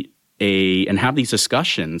create and have these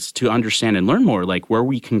discussions to understand and learn more, like where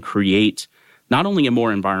we can create not only a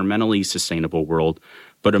more environmentally sustainable world,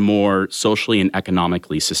 but a more socially and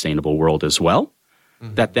economically sustainable world as well,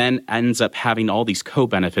 mm-hmm. that then ends up having all these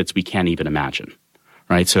co-benefits we can't even imagine,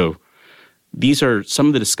 right? So these are some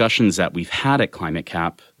of the discussions that we've had at Climate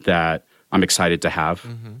Cap that I'm excited to have.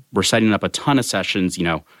 Mm-hmm. We're setting up a ton of sessions,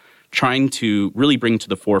 trying to really bring to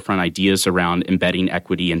the forefront ideas around embedding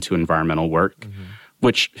equity into environmental work, mm-hmm.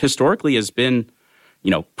 which historically has been,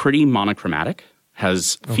 pretty monochromatic,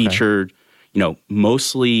 has featured,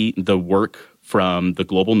 mostly the work from the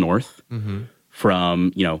global north, mm-hmm.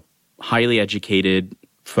 from, highly educated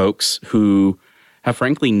folks who have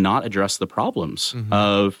frankly not addressed the problems mm-hmm.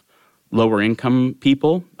 of lower income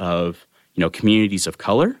people, of, communities of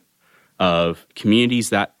color, of communities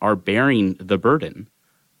that are bearing the burden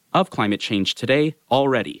of climate change today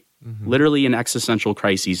already. Mm-hmm. Literally an existential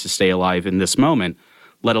crisis to stay alive in this moment,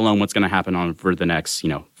 let alone what's going to happen over the next,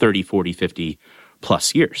 30, 40, 50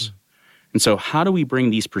 plus years. Mm-hmm. And so how do we bring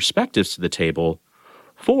these perspectives to the table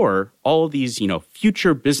for all of these,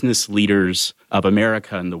 future business leaders of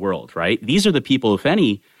America and the world, right? These are the people, if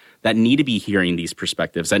any, that need to be hearing these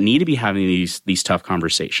perspectives, that need to be having these tough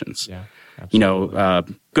conversations. Yeah,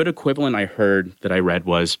 absolutely. Good equivalent I heard that I read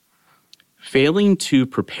was failing to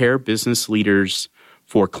prepare business leaders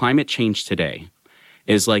for climate change today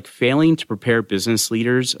is like failing to prepare business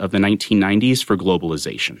leaders of the 1990s for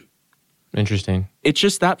globalization. Interesting. It's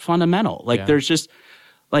just that fundamental. There's just,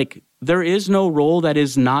 there is no role that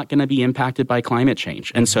is not going to be impacted by climate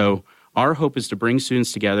change. And so our hope is to bring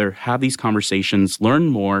students together, have these conversations, learn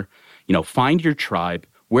more, find your tribe.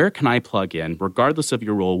 Where can I plug in? Regardless of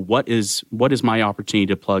your role, what is my opportunity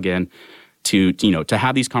to plug in to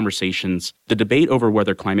have these conversations? The debate over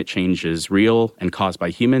whether climate change is real and caused by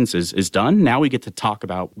humans is done. Now we get to talk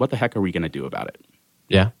about what the heck are we going to do about it?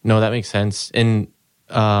 Yeah, no, that makes sense. And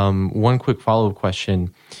one quick follow-up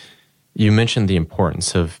question. You mentioned the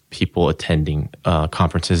importance of people attending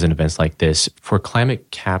conferences and events like this. For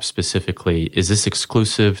Climate Cap specifically, is this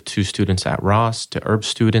exclusive to students at Ross, to URB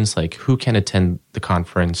students? Who can attend the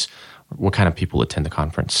conference? What kind of people attend the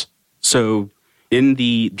conference? So in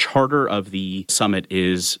the charter of the summit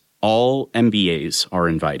is all MBAs are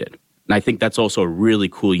invited. And I think that's also a really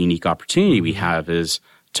cool, unique opportunity we have is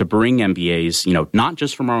to bring MBAs, not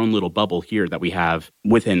just from our own little bubble here that we have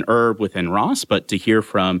within URB, within Ross, but to hear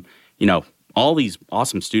from all these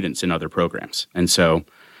awesome students in other programs. And so,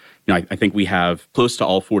 I think we have close to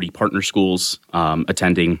all 40 partner schools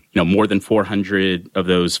attending. More than 400 of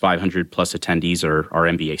those 500 plus attendees are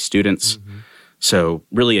MBA students. Mm-hmm. So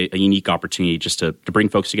really a unique opportunity just to bring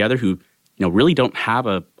folks together who, really don't have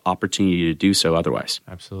an opportunity to do so otherwise.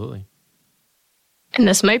 Absolutely. And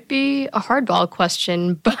this might be a hardball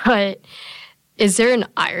question, but is there an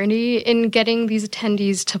irony in getting these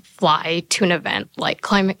attendees to fly to an event like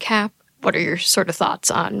Climate Cap? What are your sort of thoughts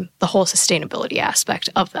on the whole sustainability aspect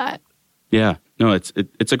of that? Yeah, no,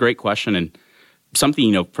 it's a great question, and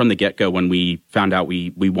something, from the get-go when we found out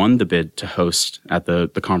we won the bid to host at the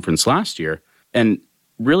conference last year, and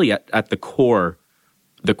really at the core,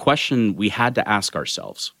 the question we had to ask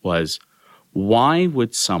ourselves was, why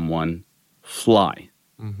would someone fly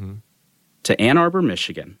mm-hmm. to Ann Arbor,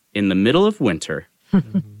 Michigan, in the middle of winter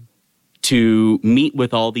to meet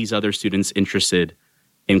with all these other students interested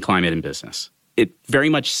in climate and business? It very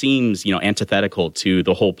much seems, antithetical to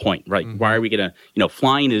the whole point, right? Mm-hmm. Why are we going to,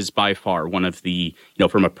 flying is by far one of the,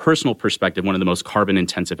 from a personal perspective, one of the most carbon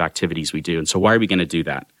intensive activities we do. And so why are we going to do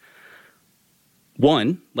that?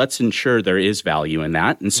 one, let's ensure there is value in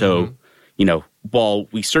that. And so, while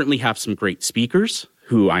we certainly have some great speakers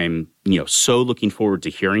who I'm, so looking forward to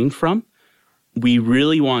hearing from, we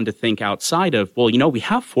really wanted to think outside of, we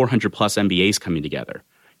have 400 plus MBAs coming together.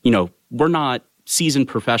 We're not seasoned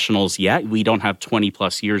professionals yet. We don't have 20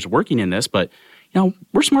 plus years working in this, but,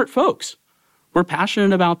 we're smart folks. We're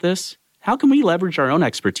passionate about this. How can we leverage our own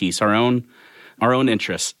expertise, our own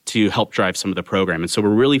interests to help drive some of the program? And so we're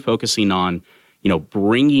really focusing on,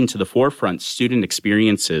 bringing to the forefront student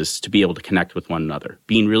experiences to be able to connect with one another,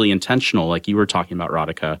 being really intentional, like you were talking about,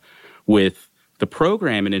 Radhika, with the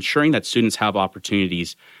program and ensuring that students have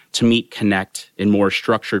opportunities to meet, connect in more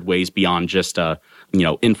structured ways beyond just a,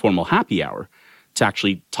 informal happy hour, to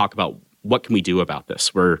actually talk about what can we do about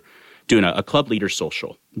this. We're doing a club leader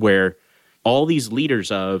social where all these leaders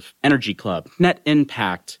of Energy Club, Net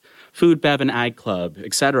Impact, Food, Bev, and Ag Club,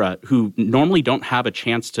 et cetera, who normally don't have a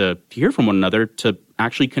chance to hear from one another, to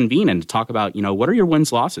actually convene and to talk about, what are your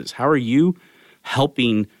wins, losses? How are you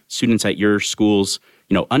helping students at your schools,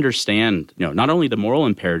 understand, not only the moral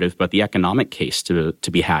imperative, but the economic case to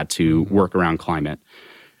be had to work around climate.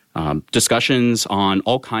 Discussions on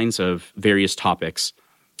all kinds of various topics,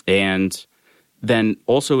 and then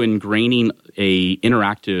also ingraining a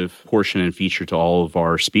interactive portion and feature to all of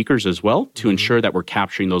our speakers as well, to ensure that we're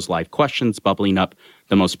capturing those live questions, bubbling up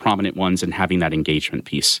the most prominent ones, and having that engagement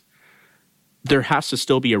piece. There has to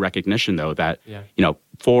still be a recognition, though, that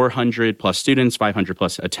 400 plus students, 500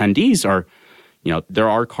 plus attendees are, there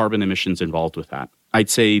are carbon emissions involved with that. I'd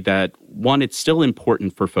say that, one, it's still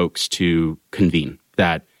important for folks to convene.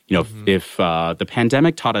 That, if the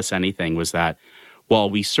pandemic taught us anything, was that while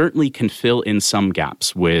we certainly can fill in some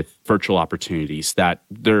gaps with virtual opportunities, that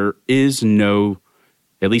there is no,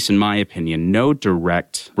 at least in my opinion, no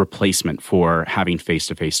direct replacement for having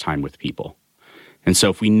face-to-face time with people. And so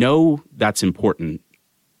if we know that's important,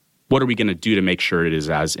 what are we going to do to make sure it is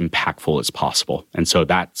as impactful as possible? And so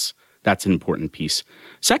that's an important piece.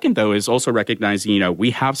 Second, though, is also recognizing,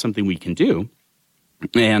 we have something we can do,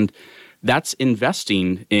 and that's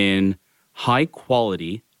investing in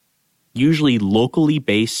high-quality, usually locally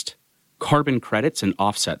based carbon credits and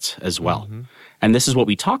offsets as well. And this is what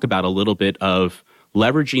we talk about a little bit of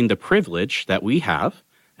leveraging the privilege that we have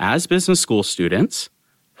as business school students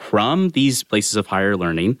from these places of higher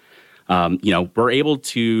learning. We're able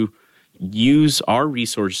to use our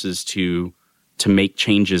resources to make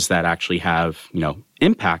changes that actually have,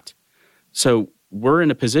 impact. So we're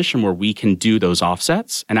in a position where we can do those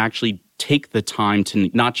offsets and actually take the time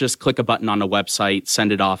to not just click a button on a website,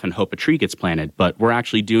 send it off, and hope a tree gets planted, but we're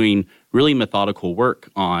actually doing really methodical work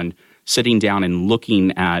on sitting down and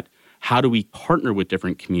looking at how do we partner with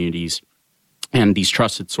different communities and these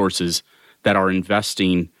trusted sources that are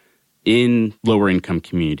investing in lower income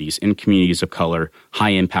communities, in communities of color, high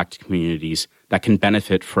impact communities that can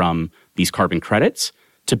benefit from these carbon credits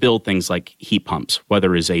to build things like heat pumps,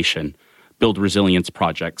 weatherization, build resilience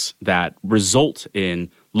projects that result in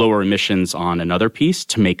lower emissions on another piece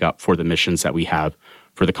to make up for the emissions that we have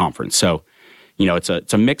for the conference. So,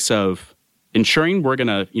 it's a mix of ensuring we're going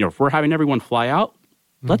to, if we're having everyone fly out,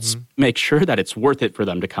 let's make sure that it's worth it for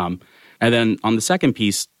them to come. And then on the second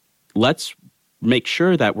piece, let's make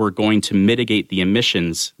sure that we're going to mitigate the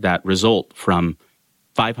emissions that result from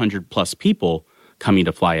 500 plus people coming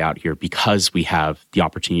to fly out here because we have the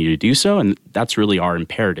opportunity to do so. And that's really our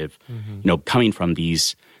imperative, coming from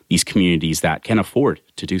these communities that can afford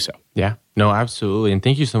to do so. Yeah, no, absolutely. And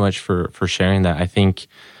thank you so much for sharing that. I think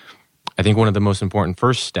one of the most important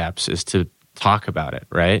first steps is to talk about it,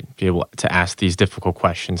 right? Be able to ask these difficult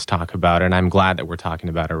questions, talk about it. And I'm glad that we're talking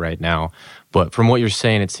about it right now. But from what you're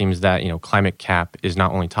saying, it seems that, Climate Cap is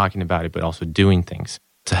not only talking about it, but also doing things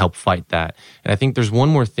to help fight that. And I think there's one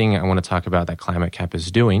more thing I want to talk about that Climate Cap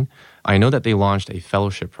is doing. I know that they launched a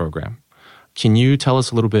fellowship program. Can you tell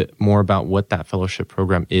us a little bit more about what that fellowship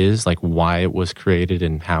program is, like why it was created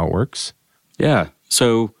and how it works? Yeah.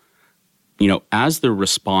 So, as the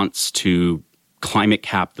response to Climate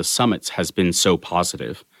Cap, the summits, has been so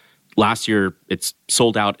positive. Last year, it's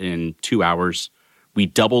sold out in 2 hours. We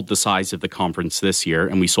doubled the size of the conference this year,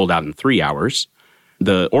 and we sold out in 3 hours.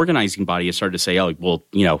 The organizing body has started to say,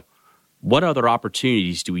 what other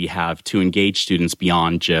opportunities do we have to engage students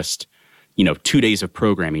beyond just, 2 days of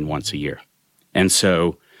programming once a year? And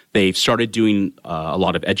so they've started doing a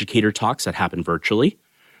lot of educator talks that happen virtually.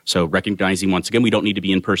 So recognizing, once again, we don't need to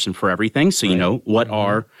be in person for everything. So, what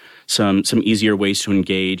are some easier ways to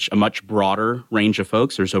engage a much broader range of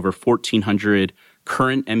folks? There's over 1,400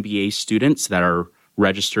 current MBA students that are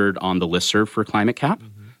registered on the listserv for Climate Cap.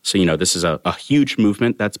 So, this is a huge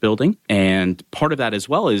movement that's building. And part of that as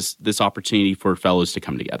well is this opportunity for fellows to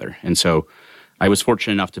come together. And so I was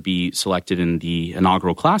fortunate enough to be selected in the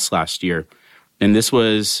inaugural class last year. And this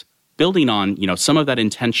was building on, some of that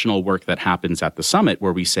intentional work that happens at the summit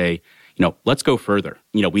where we say, let's go further.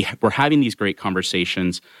 We're having these great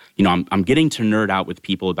conversations. I'm getting to nerd out with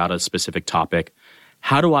people about a specific topic.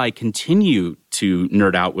 How do I continue to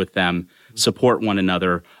nerd out with them, support one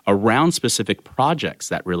another around specific projects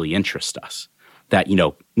that really interest us, that,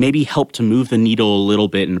 maybe help to move the needle a little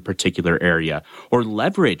bit in a particular area, or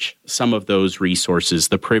leverage some of those resources,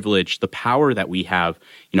 the privilege, the power that we have,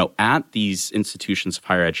 at these institutions of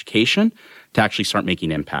higher education to actually start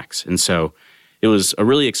making impacts. And so it was a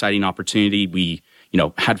really exciting opportunity. We,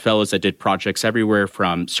 had fellows that did projects everywhere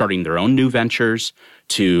from starting their own new ventures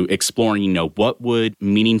to exploring, what would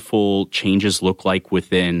meaningful changes look like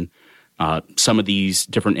within some of these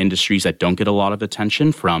different industries that don't get a lot of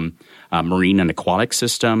attention, from marine and aquatic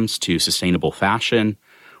systems to sustainable fashion.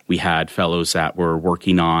 We had fellows that were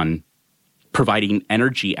working on providing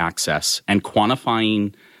energy access and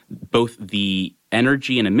quantifying both the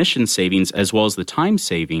energy and emission savings as well as the time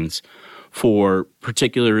savings for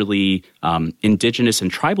particularly indigenous and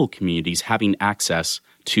tribal communities having access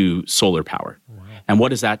to solar power. Wow. And what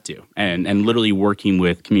does that do? And literally working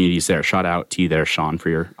with communities there. Shout out to you there, Sean, for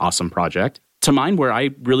your awesome project. To mine, where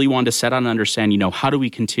I really wanted to set out and understand, how do we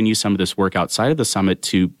continue some of this work outside of the summit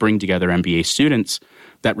to bring together MBA students,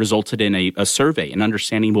 that resulted in a survey and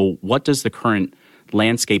understanding, well, what does the current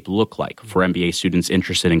landscape look like for MBA students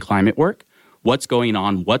interested in climate work? What's going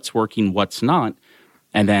on? What's working? What's not?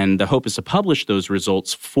 And then the hope is to publish those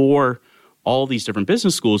results for all these different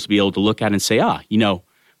business schools to be able to look at and say,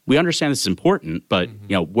 we understand this is important, but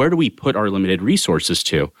where do we put our limited resources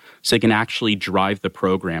to so they can actually drive the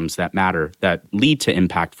programs that matter, that lead to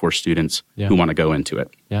impact for students who want to go into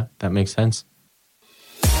it? Yeah, that makes sense.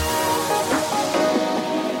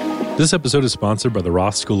 This episode is sponsored by the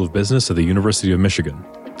Ross School of Business at the University of Michigan.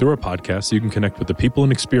 Through our podcast, you can connect with the people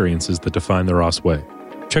and experiences that define the Ross way.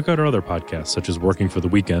 Check out our other podcasts, such as Working for the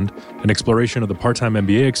Weekend, an exploration of the part-time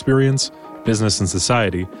MBA experience, Business and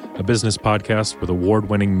Society, a business podcast with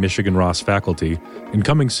award-winning Michigan Ross faculty, and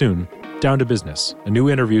coming soon, Down to Business, a new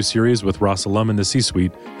interview series with Ross alum in the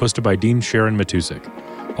C-suite, hosted by Dean Sharon Matusik.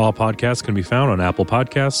 All podcasts can be found on Apple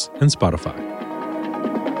Podcasts and Spotify.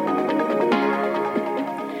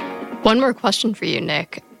 One more question for you,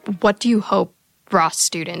 Nick. What do you hope Ross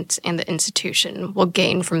students and the institution will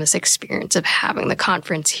gain from this experience of having the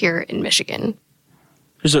conference here in Michigan?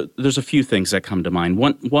 There's a few things that come to mind.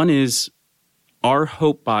 One is our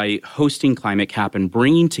hope by hosting Climate Cap and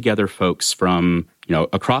bringing together folks from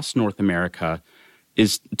across North America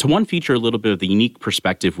is to, one, feature a little bit of the unique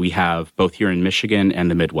perspective we have both here in Michigan and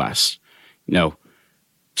the Midwest.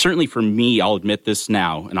 Certainly for me, I'll admit this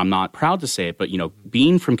now, and I'm not proud to say it, but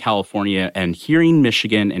being from California and hearing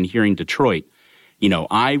Michigan and hearing Detroit,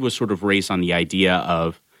 I was sort of raised on the idea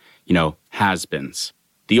of, has-beens,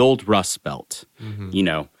 the old Rust Belt,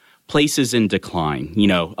 places in decline,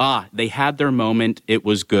 they had their moment, it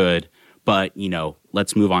was good, but,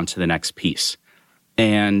 let's move on to the next piece.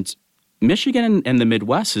 And Michigan and the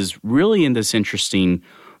Midwest is really in this interesting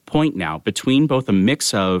point now between both a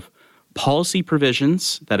mix of policy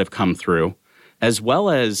provisions that have come through, as well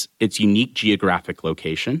as its unique geographic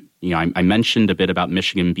location. I mentioned a bit about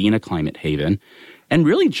Michigan being a climate haven, and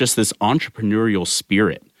really just this entrepreneurial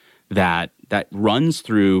spirit that runs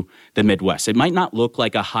through the Midwest. It might not look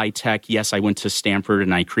like a high-tech, yes, I went to Stanford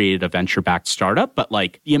and I created a venture-backed startup, but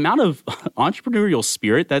the amount of entrepreneurial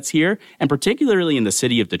spirit that's here, and particularly in the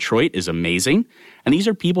city of Detroit, is amazing. And these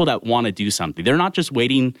are people that want to do something. They're not just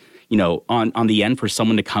waiting, on the end for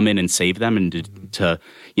someone to come in and save them and to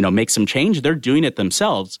make some change. They're doing it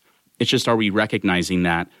themselves. It's just, are we recognizing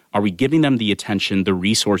that? Are we giving them the attention, the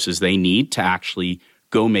resources they need to actually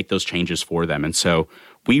go make those changes for them? And so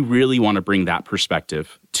we really want to bring that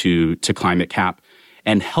perspective to Climate Cap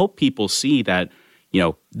and help people see that,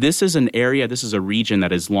 this is an area, this is a region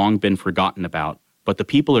that has long been forgotten about, but the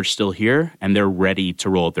people are still here and they're ready to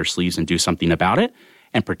roll up their sleeves and do something about it,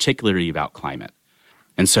 and particularly about climate.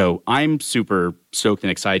 And so I'm super stoked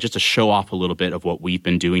and excited just to show off a little bit of what we've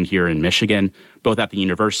been doing here in Michigan, both at the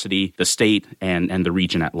university, the state, and the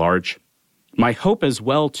region at large. My hope as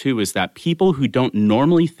well, too, is that people who don't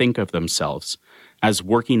normally think of themselves as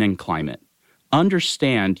working in climate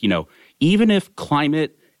understand, even if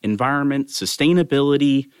climate, environment,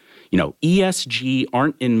 sustainability, ESG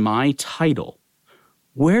aren't in my title,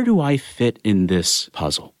 where do I fit in this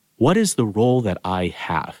puzzle? What is the role that I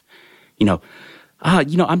have?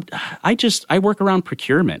 I work around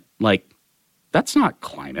procurement. that's not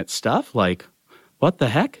climate stuff. Like, what the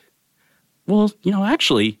heck? Well,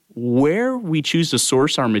 actually, where we choose to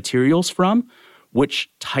source our materials from, which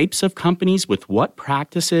types of companies with what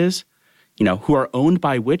practices, who are owned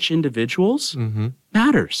by which individuals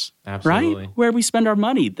matters. Absolutely. Right? Where we spend our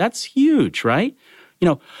money, that's huge, right?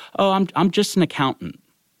 I'm just an accountant,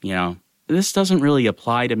 This doesn't really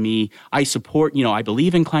apply to me. I support, I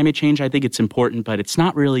believe in climate change. I think it's important, but it's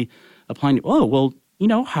not really applying to,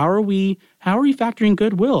 how are we factoring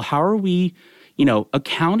goodwill? How are we,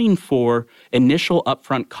 accounting for initial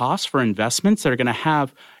upfront costs for investments that are going to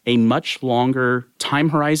have a much longer time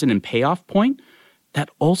horizon and payoff point that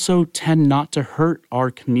also tend not to hurt our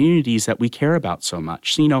communities that we care about so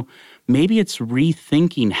much. So, maybe it's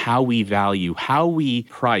rethinking how we value, how we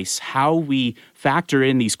price, how we factor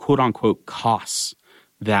in these quote unquote costs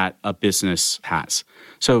that a business has.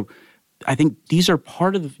 So I think these are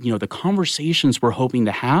part of the conversations we're hoping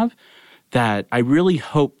to have that I really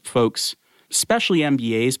hope folks, especially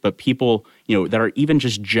MBAs, but people, that are even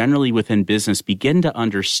just generally within business, begin to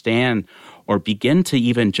understand or begin to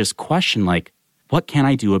even just question, like, what can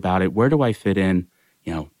I do about it? Where do I fit in?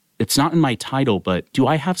 It's not in my title, but do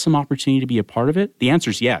I have some opportunity to be a part of it? The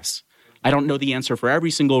answer is yes. I don't know the answer for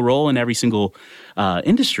every single role in every single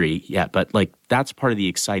industry yet, but that's part of the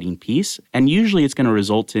exciting piece. And usually it's going to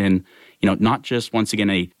result in, not just, once again,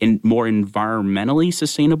 a more environmentally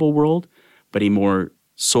sustainable world, but a more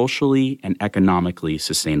socially and economically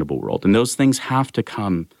sustainable world. And those things have to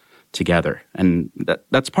come together. And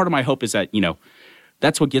that's part of my hope is that,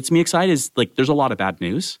 that's what gets me excited is there's a lot of bad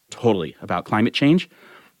news, totally, about climate change.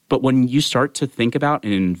 But when you start to think about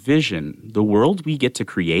and envision the world we get to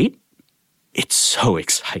create, it's so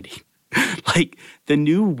exciting. The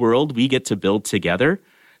new world we get to build together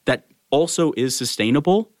that also is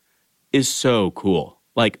sustainable is so cool.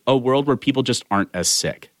 A world where people just aren't as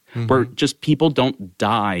sick, where just people don't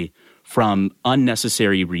die from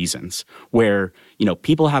unnecessary reasons, where,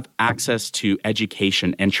 people have access to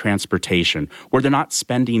education and transportation, where they're not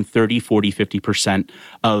spending 30, 40, 50%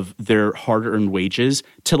 of their hard-earned wages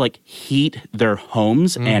to heat their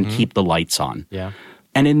homes and keep the lights on. Yeah.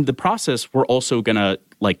 And in the process, we're also going to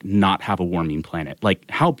not have a warming planet.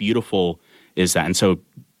 How beautiful is that? And so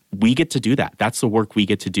we get to do that. That's the work we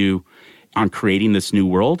get to do on creating this new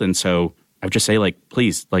world. And so I would just say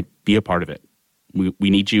please, be a part of it. We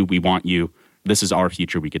need you. We want you. This is our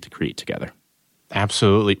future we get to create together.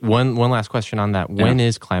 Absolutely. One last question on that. When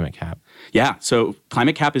is Climate Cap? Yeah. So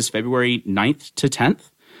Climate Cap is February 9th to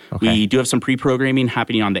 10th. Okay. We do have some pre-programming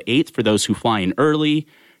happening on the 8th for those who fly in early.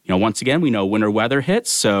 Once again, we know winter weather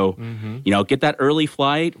hits. So, get that early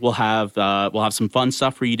flight. We'll have some fun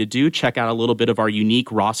stuff for you to do. Check out a little bit of our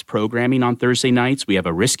unique Ross programming on Thursday nights. We have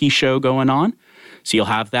a Risky show going on. So you'll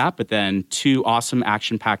have that, but then 2 awesome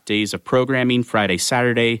action-packed days of programming, Friday,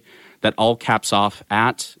 Saturday, that all caps off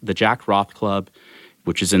at the Jack Roth Club,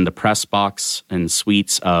 which is in the press box and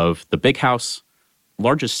suites of the Big House,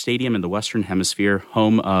 largest stadium in the Western Hemisphere,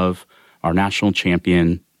 home of our national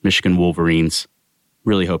champion, Michigan Wolverines.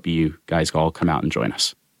 Really hope you guys all come out and join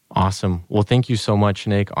us. Awesome. Well, thank you so much,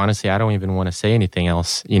 Nick. Honestly, I don't even want to say anything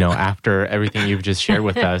else, after everything you've just shared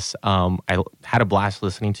with us. I had a blast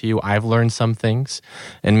listening to you. I've learned some things.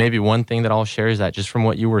 And maybe one thing that I'll share is that just from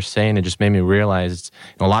what you were saying, it just made me realize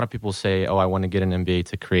a lot of people say, I want to get an MBA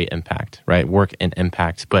to create impact, right? Work in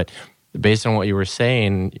impact. But based on what you were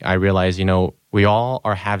saying, I realized, we all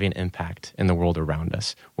are having impact in the world around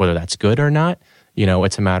us, whether that's good or not.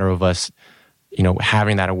 It's a matter of us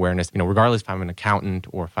having that awareness, regardless if I'm an accountant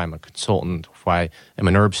or if I'm a consultant, or if I am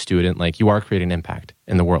an herb student, you are creating impact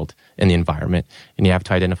in the world, in the environment. And you have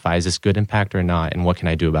to identify, is this good impact or not? And what can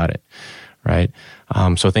I do about it? Right?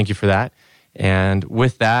 So thank you for that. And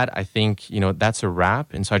with that, I think, that's a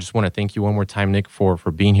wrap. And so I just want to thank you one more time, Nick, for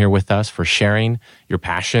being here with us, for sharing your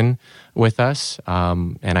passion with us.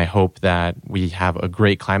 And I hope that we have a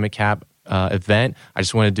great Climate Cap event. I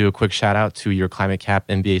just want to do a quick shout out to your Climate Cap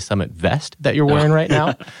MBA Summit vest that you're wearing right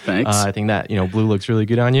now. Thanks. I think that, blue looks really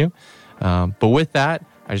good on you. But with that,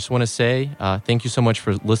 I just want to say thank you so much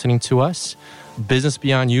for listening to us. Business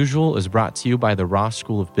Beyond Usual is brought to you by the Ross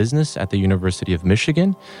School of Business at the University of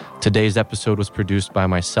Michigan. Today's episode was produced by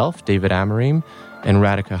myself, David Amarim, and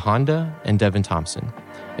Radhika Honda and Devin Thompson.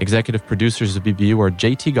 Executive producers of BBU are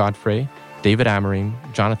JT Godfrey, David Amarim,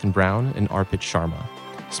 Jonathan Brown, and Arpit Sharma.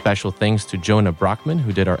 Special thanks to Jonah Brockman,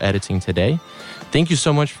 who did our editing today. Thank you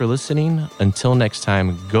so much for listening. Until next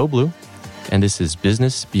time, go blue. And this is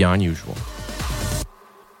Business Beyond Usual.